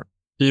 Smart.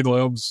 He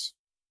lives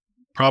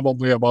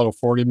probably about a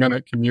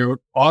 40-minute commute.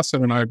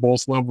 Austin and I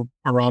both live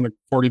around a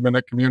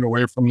 40-minute commute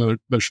away from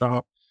the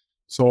shop.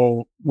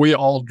 So we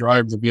all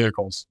drive the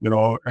vehicles,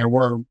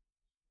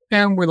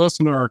 and we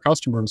listen to our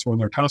customers when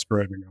they're test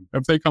driving them.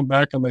 If they come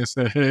back and they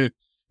say, hey,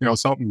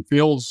 something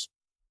feels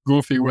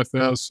goofy with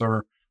this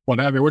or what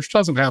have you, which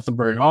doesn't happen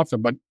very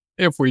often. But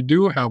if we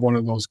do have one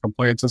of those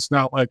complaints, it's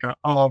not like,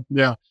 oh,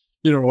 yeah,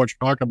 you know what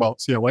you're talking about.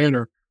 See you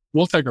later.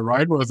 We'll take a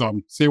ride with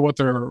them, see what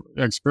they're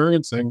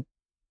experiencing.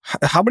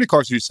 How many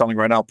cars are you selling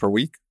right now per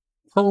week?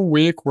 Per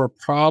week, we're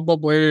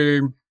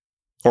probably...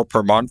 Or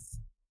per month?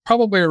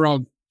 Probably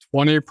around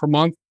 20 per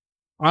month.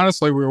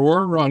 Honestly, we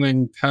were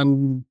running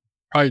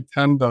probably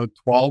 10 to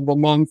 12 a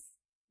month,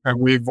 and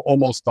we've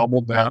almost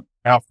doubled that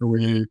after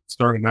we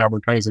started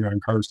advertising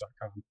on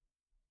Cars.com.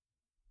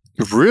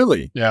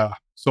 Really? Yeah.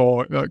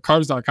 So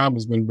Cars.com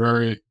has been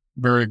very,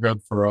 very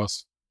good for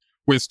us.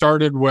 We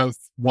started with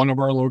one of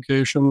our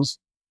locations,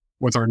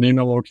 with our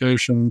Nina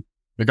location,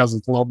 because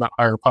it's a little bit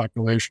higher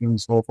population and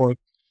so forth.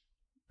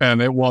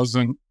 And it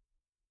wasn't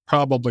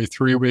probably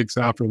 3 weeks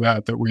after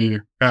that we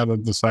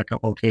added the second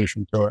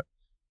location to it.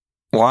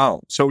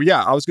 Wow. So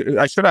yeah,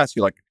 I should ask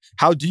you, like,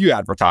 how do you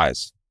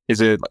advertise? Is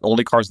it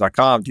only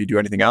Cars.com? Do you do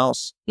anything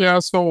else? Yeah.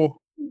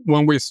 So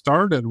when we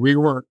started, we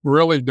weren't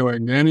really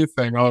doing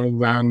anything other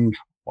than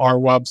our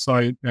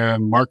website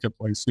and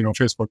marketplace,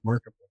 Facebook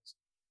Marketplace.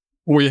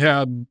 We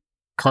had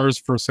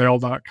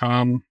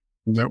carsforsale.com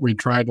that we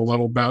tried a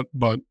little bit,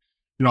 but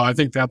I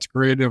think that's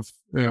great if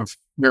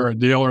you're a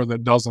dealer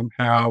that doesn't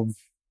have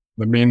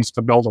the means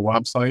to build a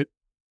website.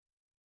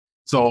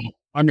 So,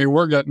 I mean,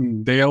 we're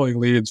getting daily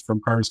leads from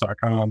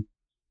Cars.com,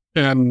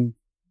 and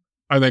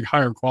I think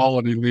higher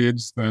quality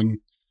leads than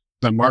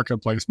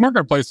Marketplace.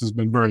 Marketplace has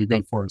been very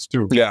good for us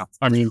too. Yeah.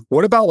 I mean,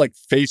 what about like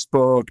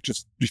Facebook,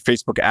 just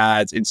Facebook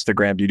ads,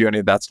 Instagram? Do you do any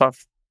of that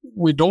stuff?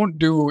 We don't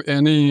do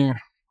any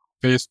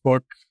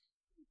Facebook,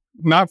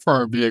 not for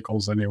our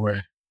vehicles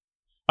anyway.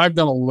 I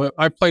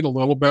played a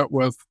little bit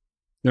with,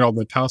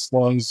 the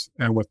Teslas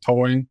and with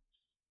towing,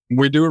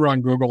 We do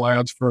run Google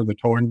ads for the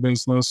towing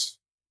business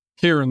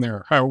here and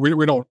there.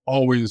 We don't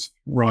always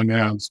run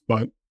ads,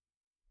 but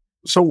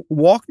So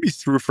walk me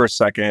through for a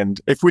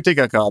second. If we take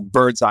like a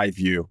bird's eye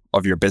view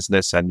of your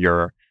business and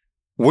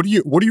what are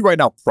you right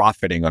now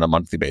profiting on a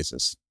monthly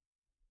basis?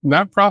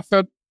 net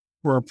profit,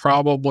 we're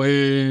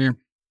probably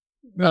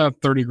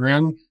 30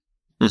 grand.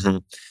 Mm-hmm.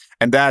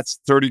 And that's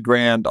 30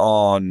 grand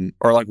on,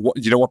 or like, what,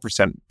 do you know what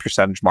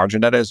percentage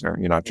margin that is, or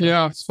you're not sure?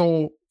 Yeah.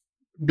 So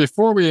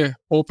before we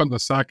opened the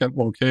second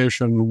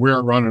location,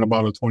 we're running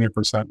about a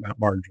 20% net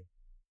margin.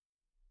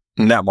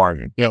 Net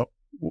margin. Yeah.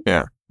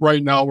 Yeah.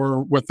 Right now we're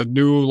with the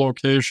new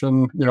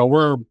location,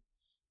 we're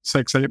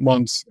 6-8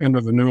 months into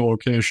the new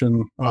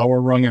location. We're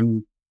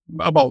running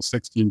about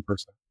 16%.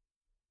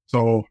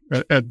 So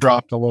it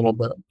dropped a little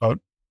bit, but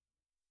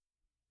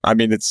I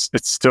mean, it's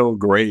still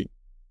great.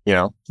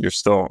 You're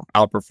still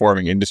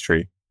outperforming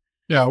industry.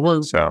 yeah,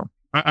 So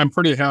I'm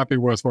pretty happy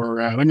with where we're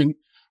at. I mean,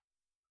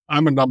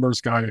 I'm a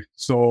numbers guy,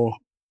 so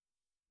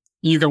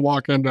you can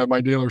walk into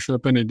my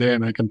dealership any day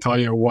and I can tell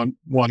you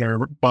what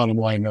our bottom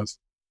line is.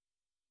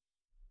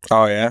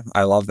 oh yeah,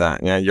 I love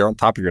that. Yeah, you're on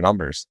top of your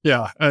numbers.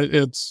 Yeah,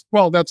 that's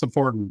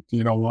important.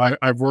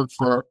 I've worked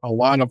for a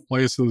lot of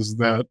places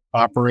that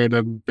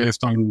operated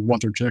based on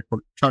what their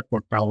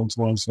checkbook balance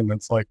was, and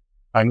it's like,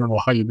 I don't know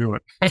how you do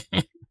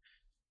it.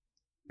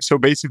 So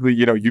basically,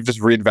 you've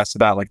just reinvested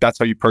that. Like that's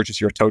how you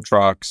purchase your tow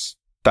trucks.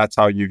 That's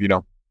how you've,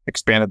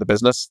 expanded the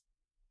business.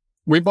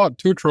 We bought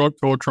 2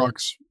 tow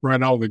trucks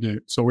right out of the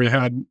gate. So we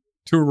had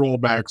 2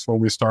 rollbacks when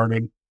we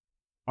started.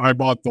 I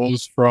bought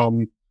those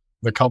from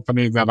the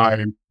company that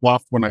I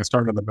left when I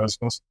started the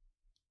business.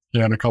 He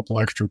had a couple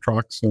extra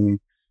trucks and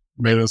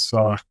made us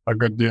a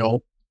good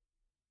deal.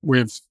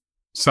 We've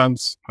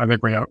since, I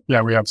think we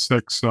have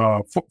 6,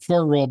 4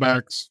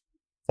 rollbacks,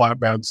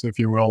 flatbeds, if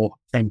you will,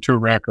 and 2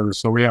 wreckers.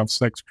 So we have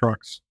 6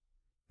 trucks.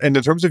 And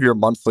in terms of your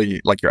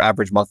monthly, like your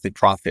average monthly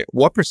profit,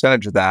 what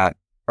percentage of that,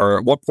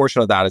 or what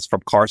portion of that is from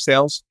car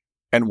sales,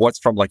 and what's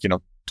from like,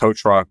 tow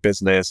truck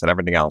business and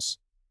everything else?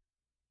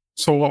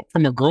 So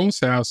from a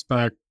gross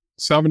aspect,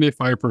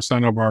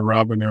 75% of our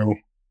revenue,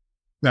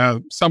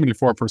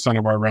 74%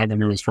 of our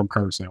revenue is from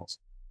car sales.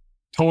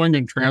 Towing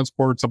and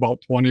transport's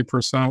about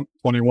 20%,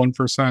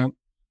 21%,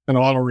 and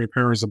auto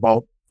repair is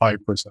about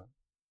 5%.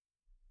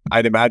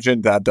 I'd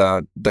imagine that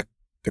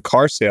the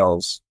car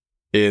sales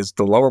is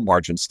the lower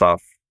margin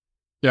stuff.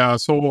 Yeah.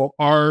 So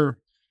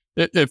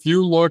if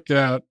you look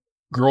at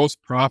gross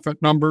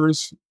profit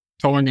numbers,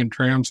 towing and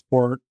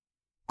transport,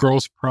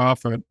 gross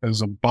profit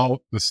is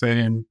about the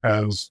same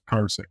as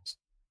car sales.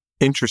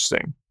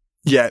 Interesting.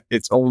 Yet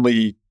it's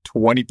only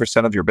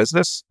 20% of your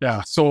business.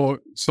 Yeah. So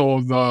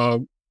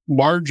the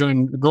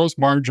gross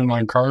margin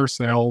on car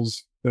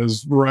sales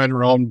is right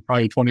around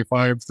probably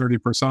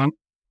 25-30%.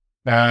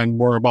 And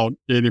we're about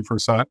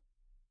 80%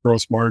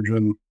 gross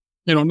margin,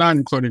 not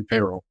including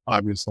payroll,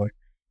 obviously.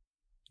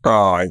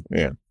 Oh,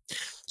 yeah.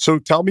 So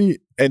tell me,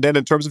 and then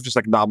in terms of just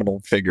like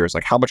nominal figures,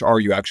 like how much are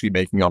you actually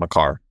making on a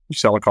car? You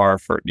sell a car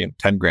for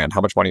 10 grand.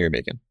 How much money are you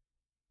making?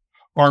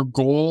 Our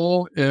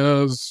goal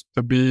is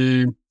to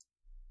be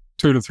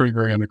 2 to 3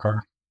 grand a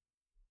car.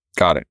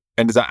 Got it.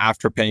 And is that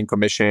after paying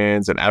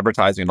commissions and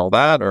advertising and all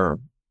that, or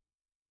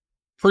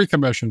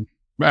Pre-commission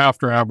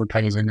after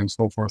advertising and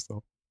so forth,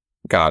 though?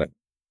 got it?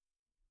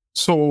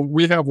 So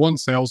we have one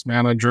sales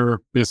manager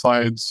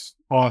besides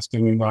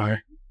Austin and I,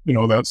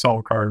 that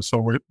sell cars. So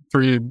we're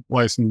 3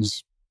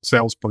 licensed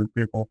sales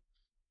people.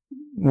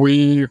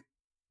 We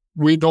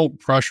don't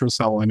pressure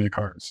sell any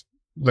cars.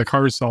 The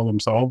cars sell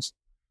themselves.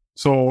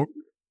 So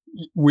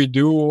we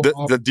do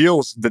The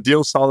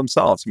deals sell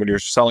themselves. When you're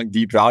selling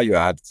deep value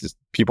ads,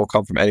 people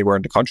come from anywhere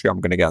in the country,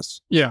 I'm going to guess.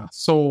 Yeah.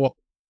 So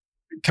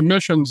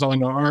commissions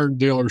on our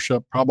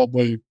dealership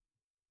probably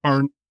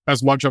aren't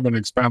as much of an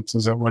expense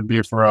as it would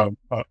be for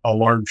a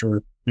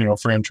larger,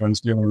 franchise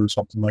dealer or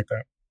something like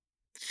that.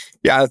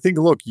 Yeah, I think,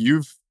 look,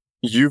 you've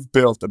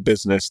built a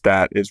business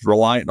that is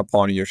reliant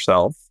upon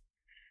yourself,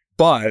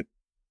 but,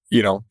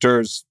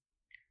 there's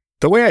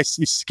the way I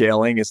see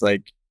scaling is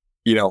like,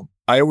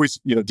 I always,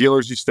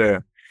 dealers used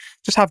to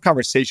just have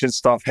conversation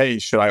stuff. Hey,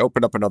 should I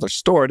open up another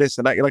store? This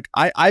and that. Like,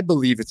 I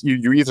believe it's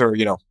you either,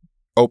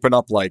 open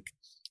up like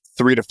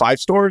 3 to 5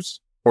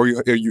 stores or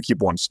you keep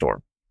 1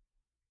 store.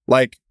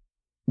 Like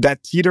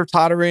that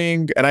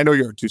teeter-tottering, and I know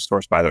you're at 2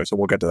 stores, by the way, so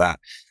we'll get to that.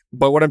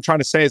 But what I'm trying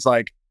to say is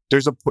like,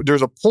 there's a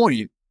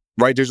point,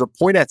 right? There's a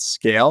point at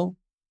scale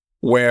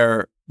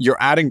where you're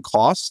adding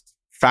cost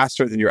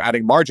faster than you're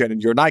adding margin,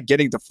 and you're not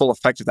getting the full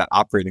effect of that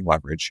operating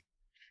leverage.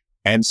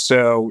 And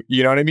so,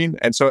 you know what I mean?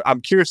 And so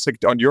I'm curious, like,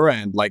 on your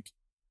end, like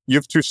you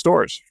have 2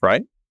 stores,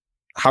 right?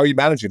 How are you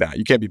managing that?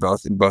 You can't be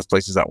in both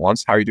places at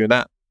once. How are you doing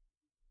that?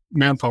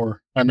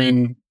 Manpower. I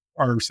mean,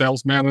 our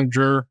sales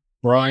manager,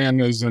 Brian,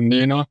 is in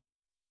Neenah.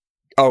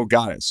 Oh,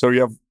 got it. So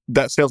you have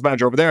that sales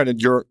manager over there, and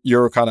then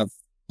you're kind of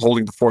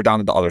holding the fort down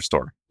in the other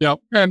store. Yep.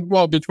 And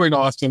between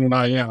Austin and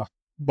I, yeah.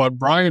 But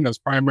Brian is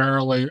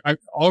primarily,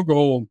 I'll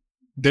go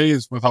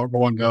days without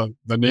going to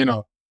the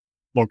Neenah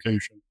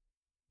location,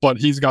 but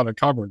he's got it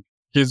covered.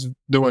 He's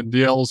doing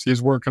deals.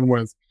 He's working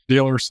with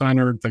dealer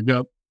center to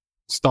get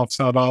stuff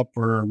set up,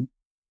 or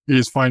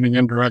he's finding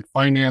indirect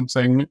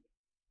financing.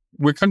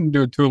 We couldn't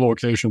do 2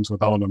 locations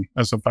without him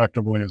as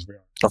effectively as we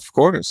are. Of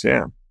course,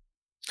 yeah.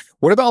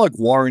 What about like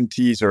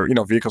warranties or,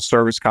 vehicle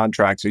service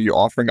contracts? Are you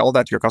offering all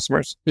that to your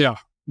customers? Yeah,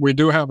 we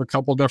do have a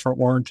couple different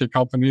warranty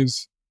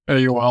companies.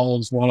 AUL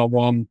is one of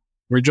them.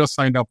 We just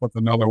signed up with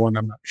another one.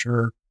 I'm not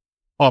sure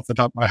off the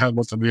top of my head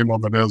what the name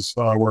of it is.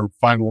 We're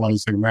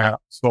finalizing that.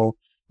 So,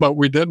 but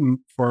we didn't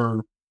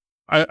for,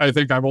 I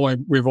think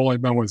we've only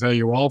been with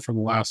AUL for the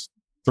last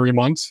 3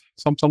 months,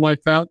 something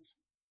like that.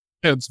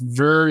 It's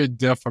very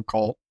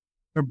difficult.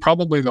 And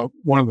probably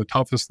one of the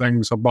toughest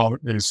things about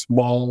a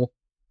small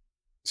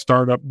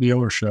startup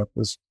dealership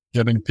is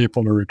getting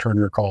people to return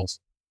your calls.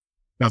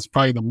 That's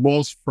probably the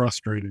most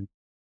frustrating.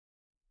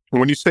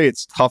 When you say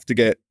it's tough to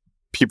get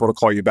people to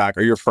call you back,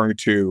 are you referring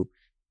to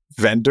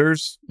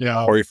vendors?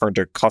 Yeah. Or are you referring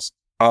to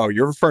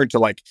you're referring to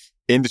like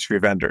industry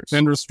vendors.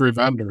 Industry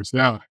vendors,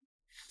 yeah.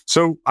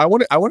 So I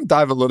want to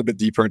dive a little bit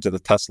deeper into the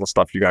Tesla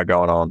stuff you got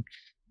going on.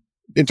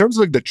 In terms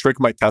of like the Trick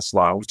My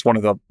Tesla, it's one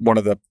of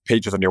the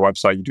pages on your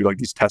website. You do like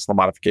these Tesla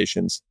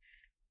modifications.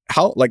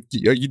 How, like,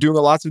 are you doing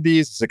lots of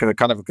these? Is it kind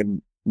of like a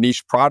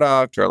niche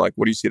product, or like,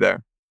 what do you see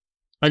there?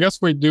 I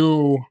guess we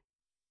do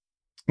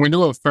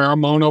a fair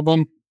amount of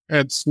them.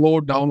 It's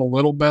slowed down a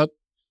little bit,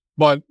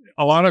 but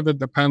a lot of it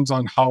depends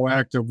on how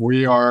active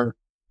we are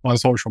on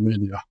social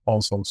media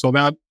also. So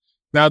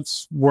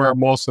that's where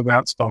most of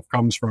that stuff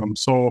comes from.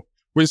 So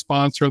we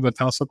sponsor the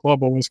Tesla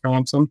Club of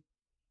Wisconsin,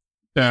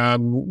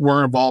 and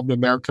we're involved in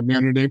their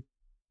community,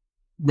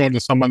 go to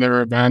some of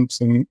their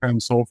events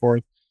and so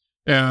forth.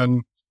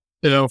 And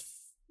if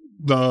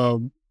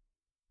the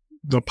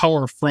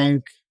Power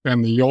Frunk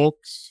and the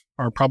Yokes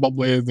are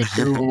probably the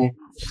 2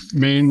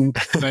 main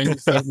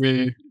things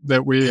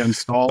that we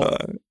install.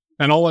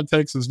 And all it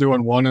takes is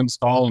doing one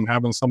install and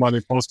having somebody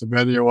post a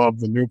video of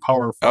the new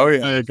Power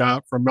Frunk I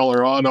got from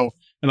Miller Auto,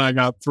 and I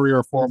got 3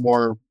 or 4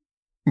 more.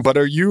 But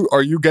are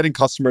you getting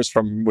customers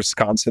from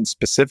Wisconsin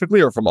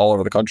specifically, or from all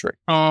over the country?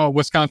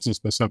 Wisconsin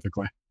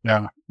specifically.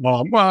 Yeah.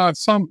 Well,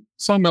 some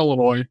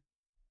Illinois.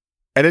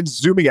 And then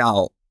zooming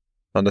out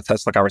on the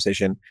Tesla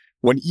conversation,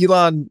 when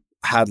Elon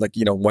had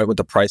went with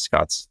the price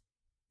cuts,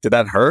 did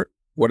that hurt?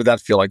 What did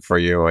that feel like for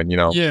you? And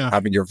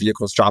having your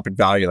vehicles drop in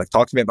value, like,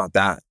 talk to me about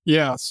that.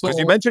 Yeah. So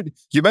because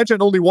you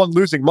mentioned only one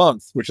losing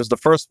month, which is the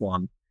first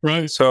one.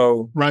 Right.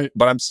 So right.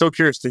 But I'm still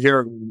curious to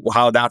hear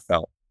how that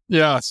felt.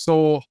 Yeah.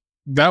 So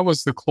that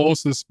was the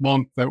closest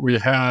month that we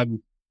had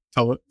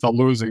to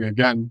losing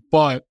again.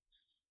 But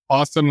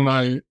Austin and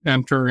I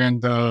enter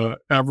into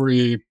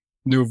every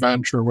new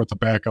venture with a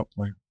backup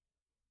plan.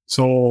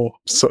 So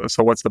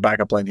what's the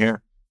backup plan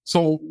here?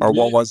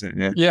 What was it?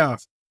 Yeah.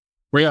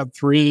 We had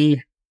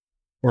 3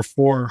 or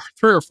 4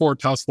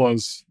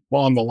 Teslas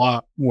on the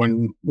lot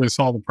when we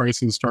saw the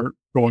prices start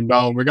going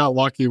down. We got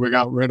lucky. We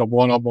got rid of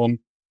one of them.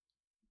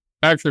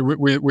 Actually,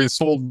 we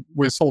sold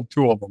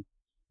 2 of them.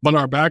 But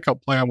our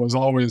backup plan was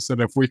always that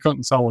if we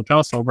couldn't sell a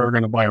Tesla, we were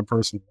going to buy a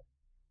personal.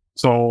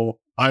 So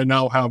I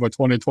now have a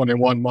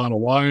 2021 Model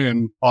Y,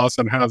 and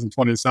Austin has a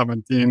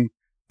 2017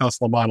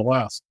 Tesla Model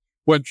S,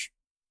 which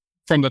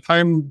from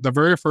the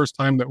very first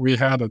time that we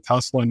had a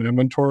Tesla in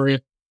inventory,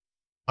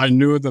 I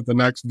knew that the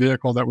next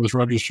vehicle that was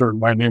registered in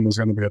my name was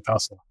going to be a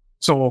Tesla.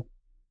 So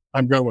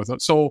I'm good with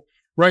it. So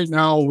right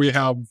now we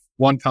have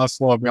 1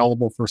 Tesla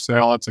available for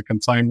sale. It's a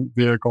consignment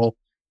vehicle.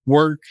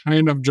 We're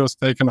kind of just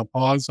taking a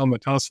pause on the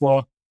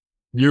Tesla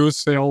used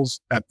sales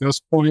at this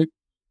point.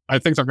 I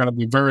think they're going to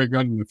be very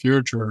good in the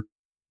future.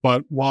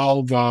 But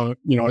while the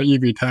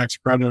EV tax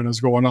credit is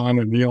going on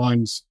and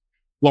Elon's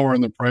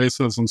lowering the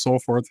prices and so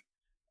forth,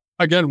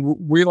 again,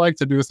 we like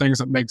to do things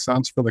that make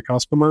sense for the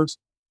customers.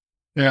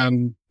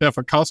 And if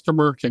a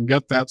customer can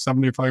get that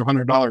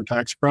 $7,500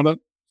 tax credit,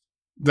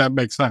 that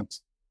makes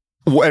sense.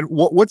 And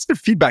what's the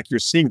feedback you're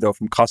seeing, though,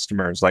 from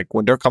customers? Like,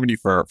 when they're coming to you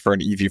for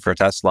an EV, for a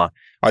Tesla,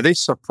 are they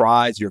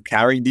surprised you're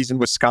carrying these in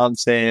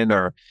Wisconsin?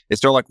 Or is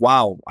there like,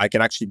 wow, I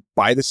can actually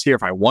buy this here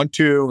if I want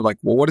to? Like,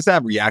 well, what is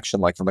that reaction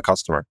like from the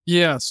customer?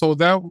 Yeah, so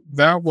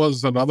that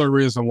was another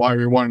reason why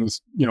we wanted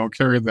to,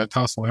 carry that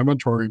Tesla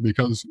inventory,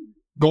 because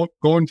go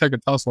and take a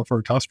Tesla for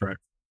a test drive.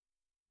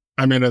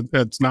 I mean,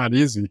 it's not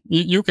easy.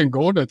 You can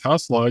go to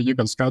Tesla, you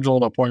can schedule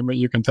an appointment,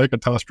 you can take a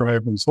test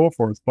drive and so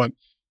forth, but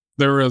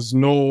there is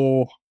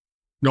no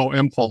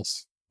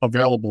impulse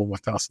available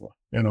with Tesla.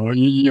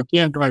 You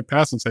can't drive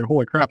past and say,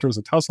 "Holy crap, there's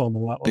a Tesla on the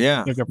lot."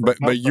 Yeah,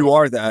 but you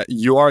are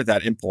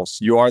that impulse.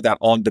 You are that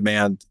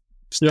on-demand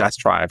test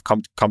drive.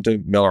 Come to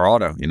Miller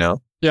Auto.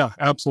 Yeah,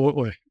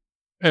 absolutely.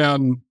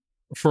 And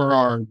for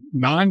our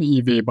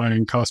non-EV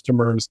buying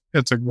customers,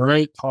 it's a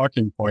great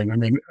talking point. I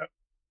mean,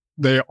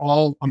 they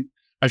all.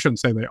 I shouldn't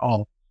say they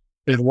all.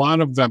 A lot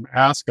of them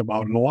ask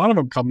about it, and a lot of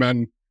them come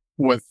in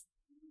with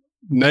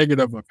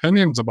negative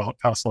opinions about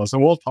Teslas,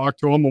 and we'll talk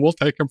to them and we'll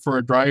take them for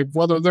a drive,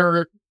 whether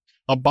they're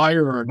a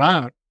buyer or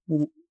not.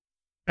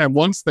 And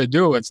once they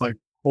do, it's like,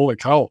 holy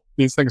cow,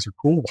 these things are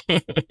cool.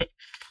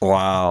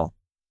 Wow.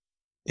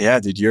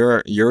 Yeah, dude,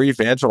 you're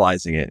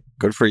evangelizing it.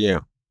 Good for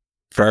you.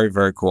 Very,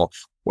 very cool.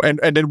 And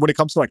then when it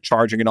comes to like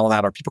charging and all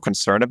that, are people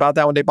concerned about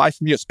that when they buy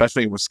from you,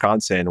 especially in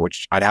Wisconsin,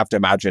 which I'd have to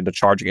imagine the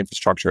charging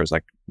infrastructure is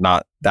like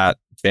not that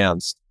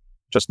advanced?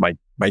 Just my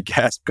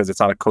guess, because it's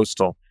not a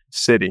coastal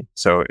city.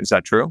 So is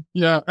that true?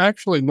 Yeah,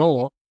 actually,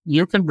 no.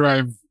 You can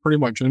drive pretty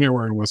much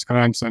anywhere in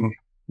Wisconsin.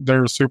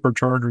 There's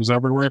superchargers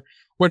everywhere.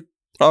 What?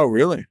 Oh,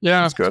 really?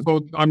 Yeah. That's good.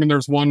 So I mean,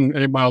 there's one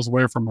 8 miles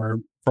away from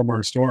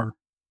our store.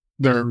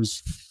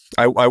 There's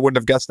I wouldn't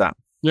have guessed that.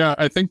 Yeah,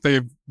 I think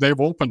they've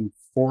opened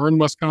 4 in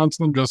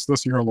Wisconsin just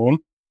this year alone.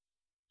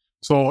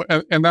 So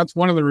and that's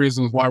one of the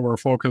reasons why we've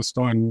focused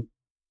on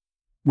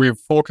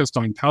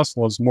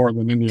Teslas more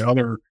than any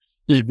other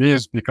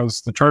EVs,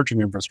 because the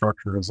charging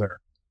infrastructure is there.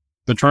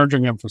 The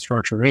charging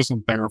infrastructure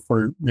isn't there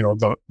for,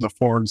 the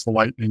Fords, the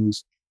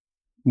Lightnings,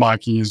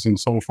 Mach-E's, and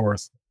so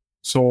forth.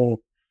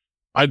 So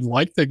I'd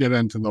like to get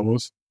into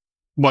those,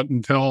 but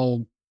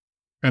until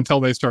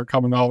they start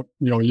coming out,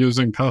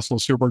 using Tesla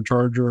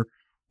supercharger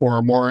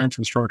or more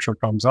infrastructure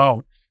comes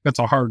out, it's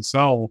a hard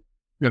sell,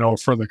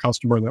 for the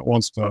customer that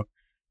wants to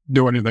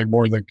do anything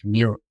more than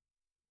commute.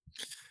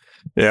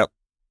 Yeah.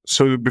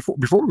 So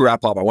before we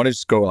wrap up, I want to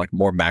just go like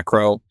more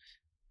macro.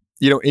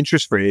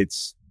 Interest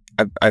rates.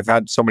 I've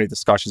had so many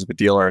discussions with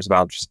dealers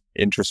about just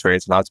interest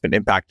rates and how it's been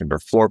impacting their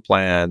floor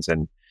plans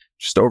and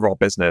just overall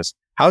business.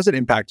 How has it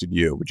impacted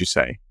you, would you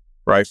say,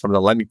 right? From the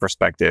lending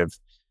perspective?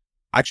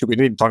 Actually, we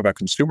didn't even talk about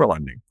consumer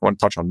lending. I want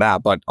to touch on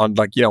that. But on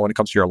when it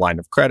comes to your line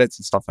of credits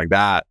and stuff like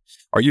that,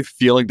 are you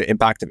feeling the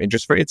impact of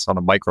interest rates on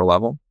a micro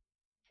level?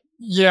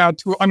 Yeah,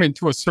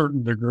 to a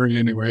certain degree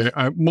anyway.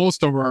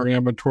 Most of our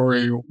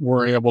inventory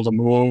we're able to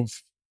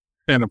move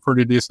in a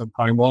pretty decent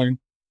timeline.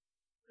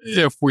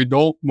 If we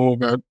don't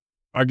move it,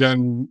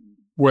 again,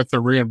 with the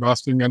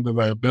reinvesting into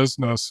the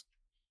business,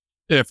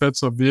 if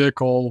it's a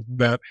vehicle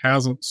that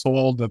hasn't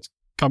sold, that's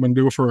coming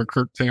due for a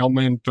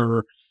curtailment,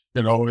 or,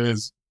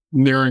 is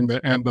nearing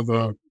the end of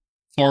the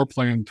floor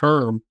plan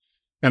term,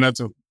 and it's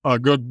a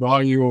good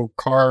value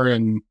car,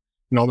 and,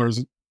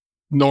 there's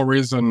no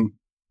reason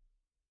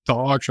to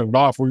auction it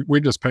off, we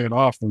just pay it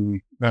off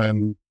and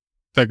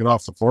take it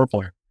off the floor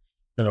plan.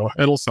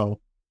 It'll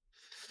sell.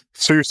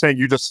 So you're saying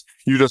you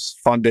just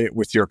fund it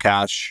with your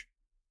cash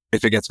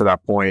if it gets to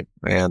that point,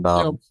 and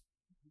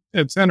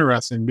it's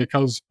interesting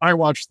because I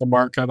watch the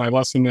market. I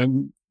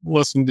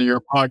listen to your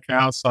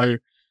podcasts.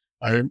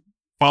 I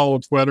follow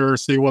Twitter,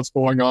 see what's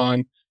going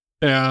on,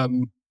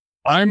 and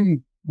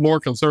I'm more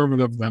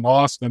conservative than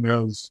Austin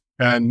is,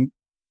 and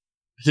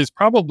he's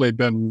probably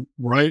been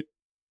right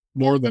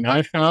more than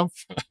I have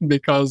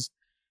because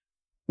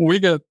we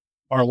get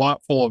our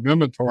lot full of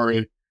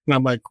inventory, and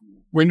I'm like,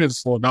 we need to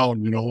slow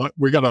down.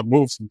 We got to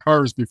move some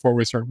cars before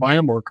we start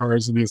buying more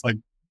cars. And he's like,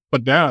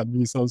 but Dad,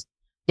 he says,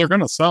 they're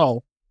going to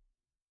sell.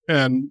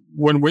 And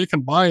when we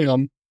can buy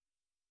them,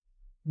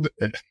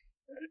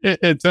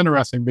 it's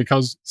interesting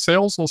because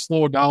sales will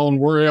slow down.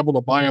 We're able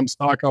to buy them,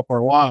 stock up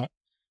our lot,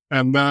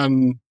 and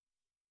then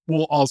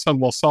all of a sudden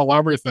we'll sell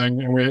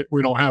everything, and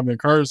we don't have any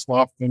cars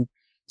left. And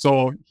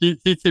so he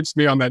keeps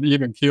me on that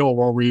even keel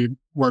where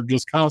we're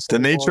just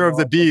constantly. The nature of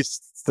the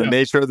beast. The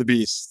nature of the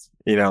beast.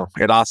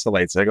 It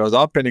oscillates. It goes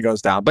up and it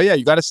goes down. But yeah,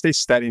 you got to stay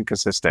steady and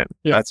consistent.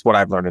 Yeah. That's what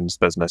I've learned in this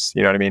business.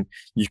 You know what I mean?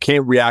 You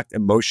can't react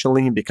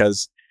emotionally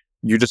because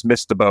you just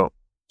missed the boat.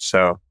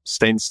 So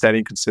staying steady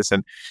and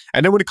consistent.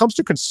 And then when it comes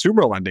to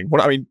consumer lending,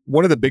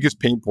 one of the biggest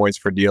pain points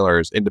for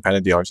dealers,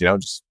 independent dealers,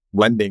 just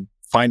lending,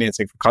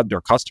 financing for their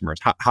customers.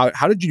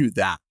 How did you do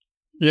that?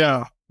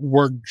 Yeah,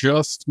 we're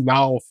just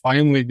now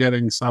finally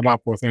getting set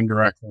up with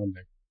indirect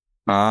lending.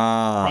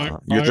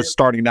 You're just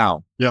starting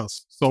now.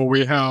 Yes. So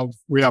we have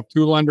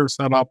 2 lenders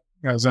set up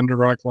as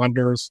indirect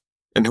lenders.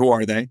 And who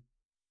are they?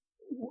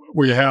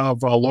 We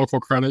have a local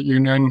credit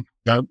union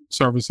that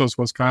services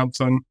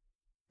Wisconsin,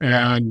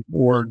 and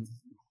we're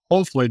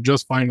hopefully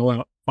just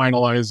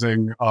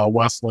finalizing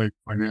Westlake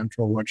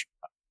Financial, which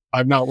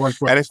I've not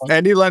worked with. And if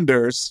any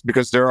lenders,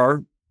 because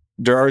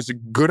there is a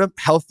good,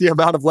 healthy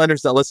amount of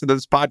lenders that listen to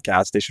this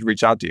podcast, they should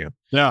reach out to you.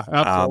 Yeah,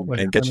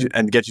 absolutely.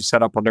 And get you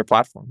set up on their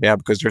platform. Yeah,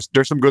 because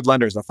there's some good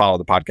lenders that follow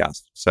the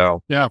podcast.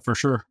 So yeah, for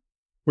sure.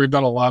 We've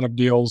done a lot of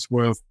deals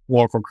with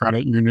local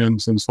credit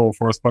unions and so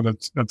forth, but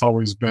it's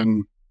always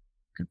been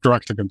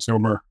direct to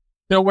consumer,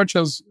 which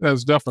is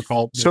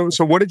difficult. So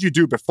what did you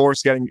do before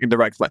getting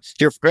indirect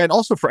lending? And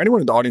also for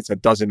anyone in the audience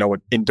that doesn't know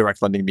what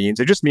indirect lending means,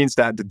 it just means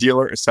that the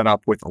dealer is set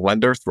up with a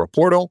lender through a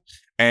portal.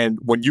 And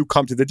when you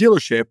come to the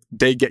dealership,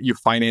 they get you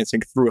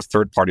financing through a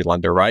third-party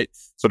lender, right?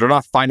 So they're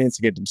not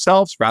financing it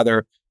themselves.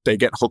 Rather, they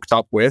get hooked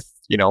up with,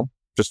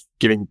 just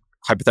giving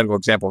hypothetical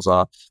examples,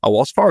 a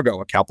Wells Fargo,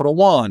 a Capital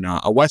One,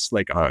 a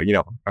Westlake,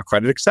 a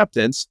Credit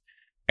Acceptance.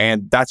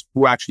 And that's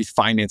who actually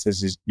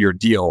finances your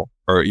deal,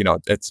 or,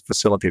 it's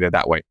facilitated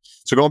that way.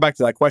 So going back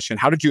to that question,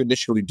 how did you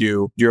initially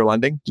do your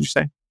lending, did you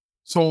say?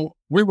 So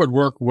we would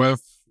work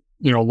with,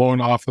 loan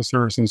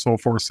officers and so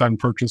forth, send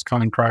purchase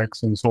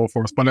contracts and so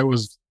forth. But it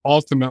was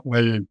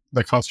ultimately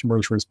the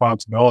customer's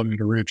responsibility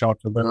to reach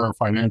out to their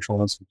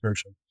financial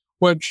institution,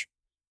 which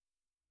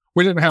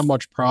we didn't have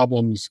much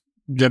problems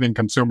getting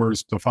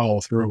consumers to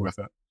follow through with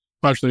it,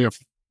 especially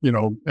if,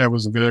 it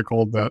was a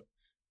vehicle that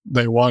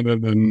they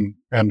wanted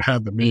and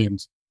had the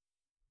means.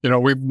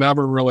 We've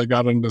never really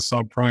got into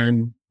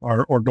subprime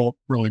or don't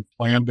really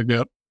plan to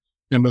get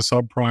into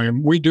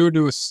subprime. We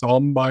do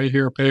some buy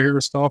here, pay here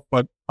stuff,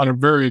 but on a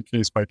very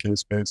case by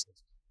case basis,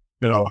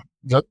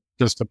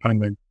 just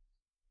depending.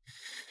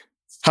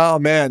 Oh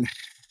man,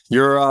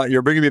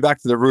 you're bringing me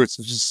back to the roots.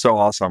 This is so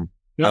awesome.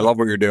 Yeah. I love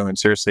what you're doing.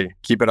 Seriously,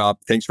 keep it up.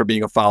 Thanks for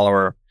being a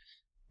follower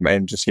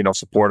and just,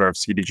 supporter of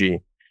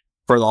CDG.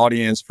 For the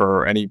audience,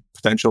 for any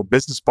potential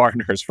business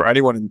partners, for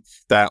anyone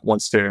that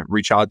wants to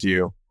reach out to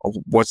you,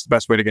 what's the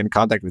best way to get in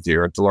contact with you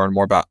or to learn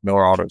more about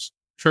Miller Autos?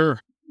 Sure.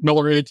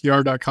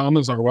 MillerATR.com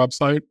is our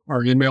website.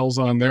 Our email's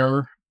on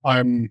there.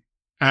 I'm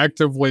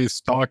actively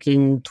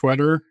stalking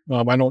Twitter.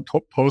 I don't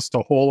post a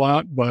whole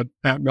lot, but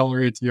at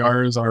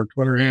MillerATR is our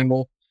Twitter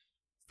handle.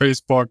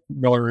 Facebook,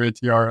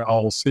 MillerATR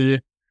LLC.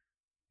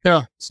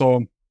 Yeah,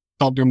 so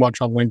don't do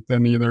much on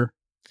LinkedIn either.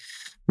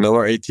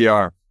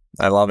 MillerATR.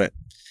 I love it.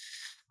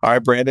 All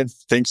right, Brandon,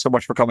 thanks so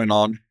much for coming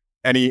on.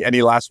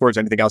 Any last words,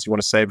 anything else you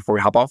want to say before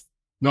we hop off?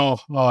 No,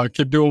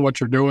 keep doing what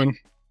you're doing.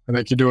 I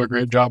think you do a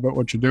great job at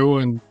what you do,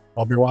 and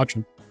I'll be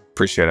watching.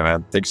 Appreciate it,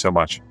 man. Thanks so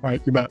much. All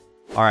right, you bet.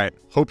 All right.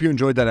 Hope you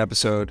enjoyed that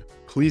episode.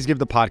 Please give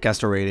the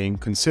podcast a rating,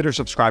 consider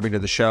subscribing to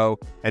the show,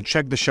 and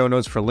check the show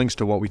notes for links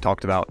to what we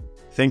talked about.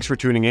 Thanks for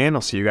tuning in.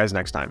 I'll see you guys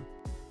next time.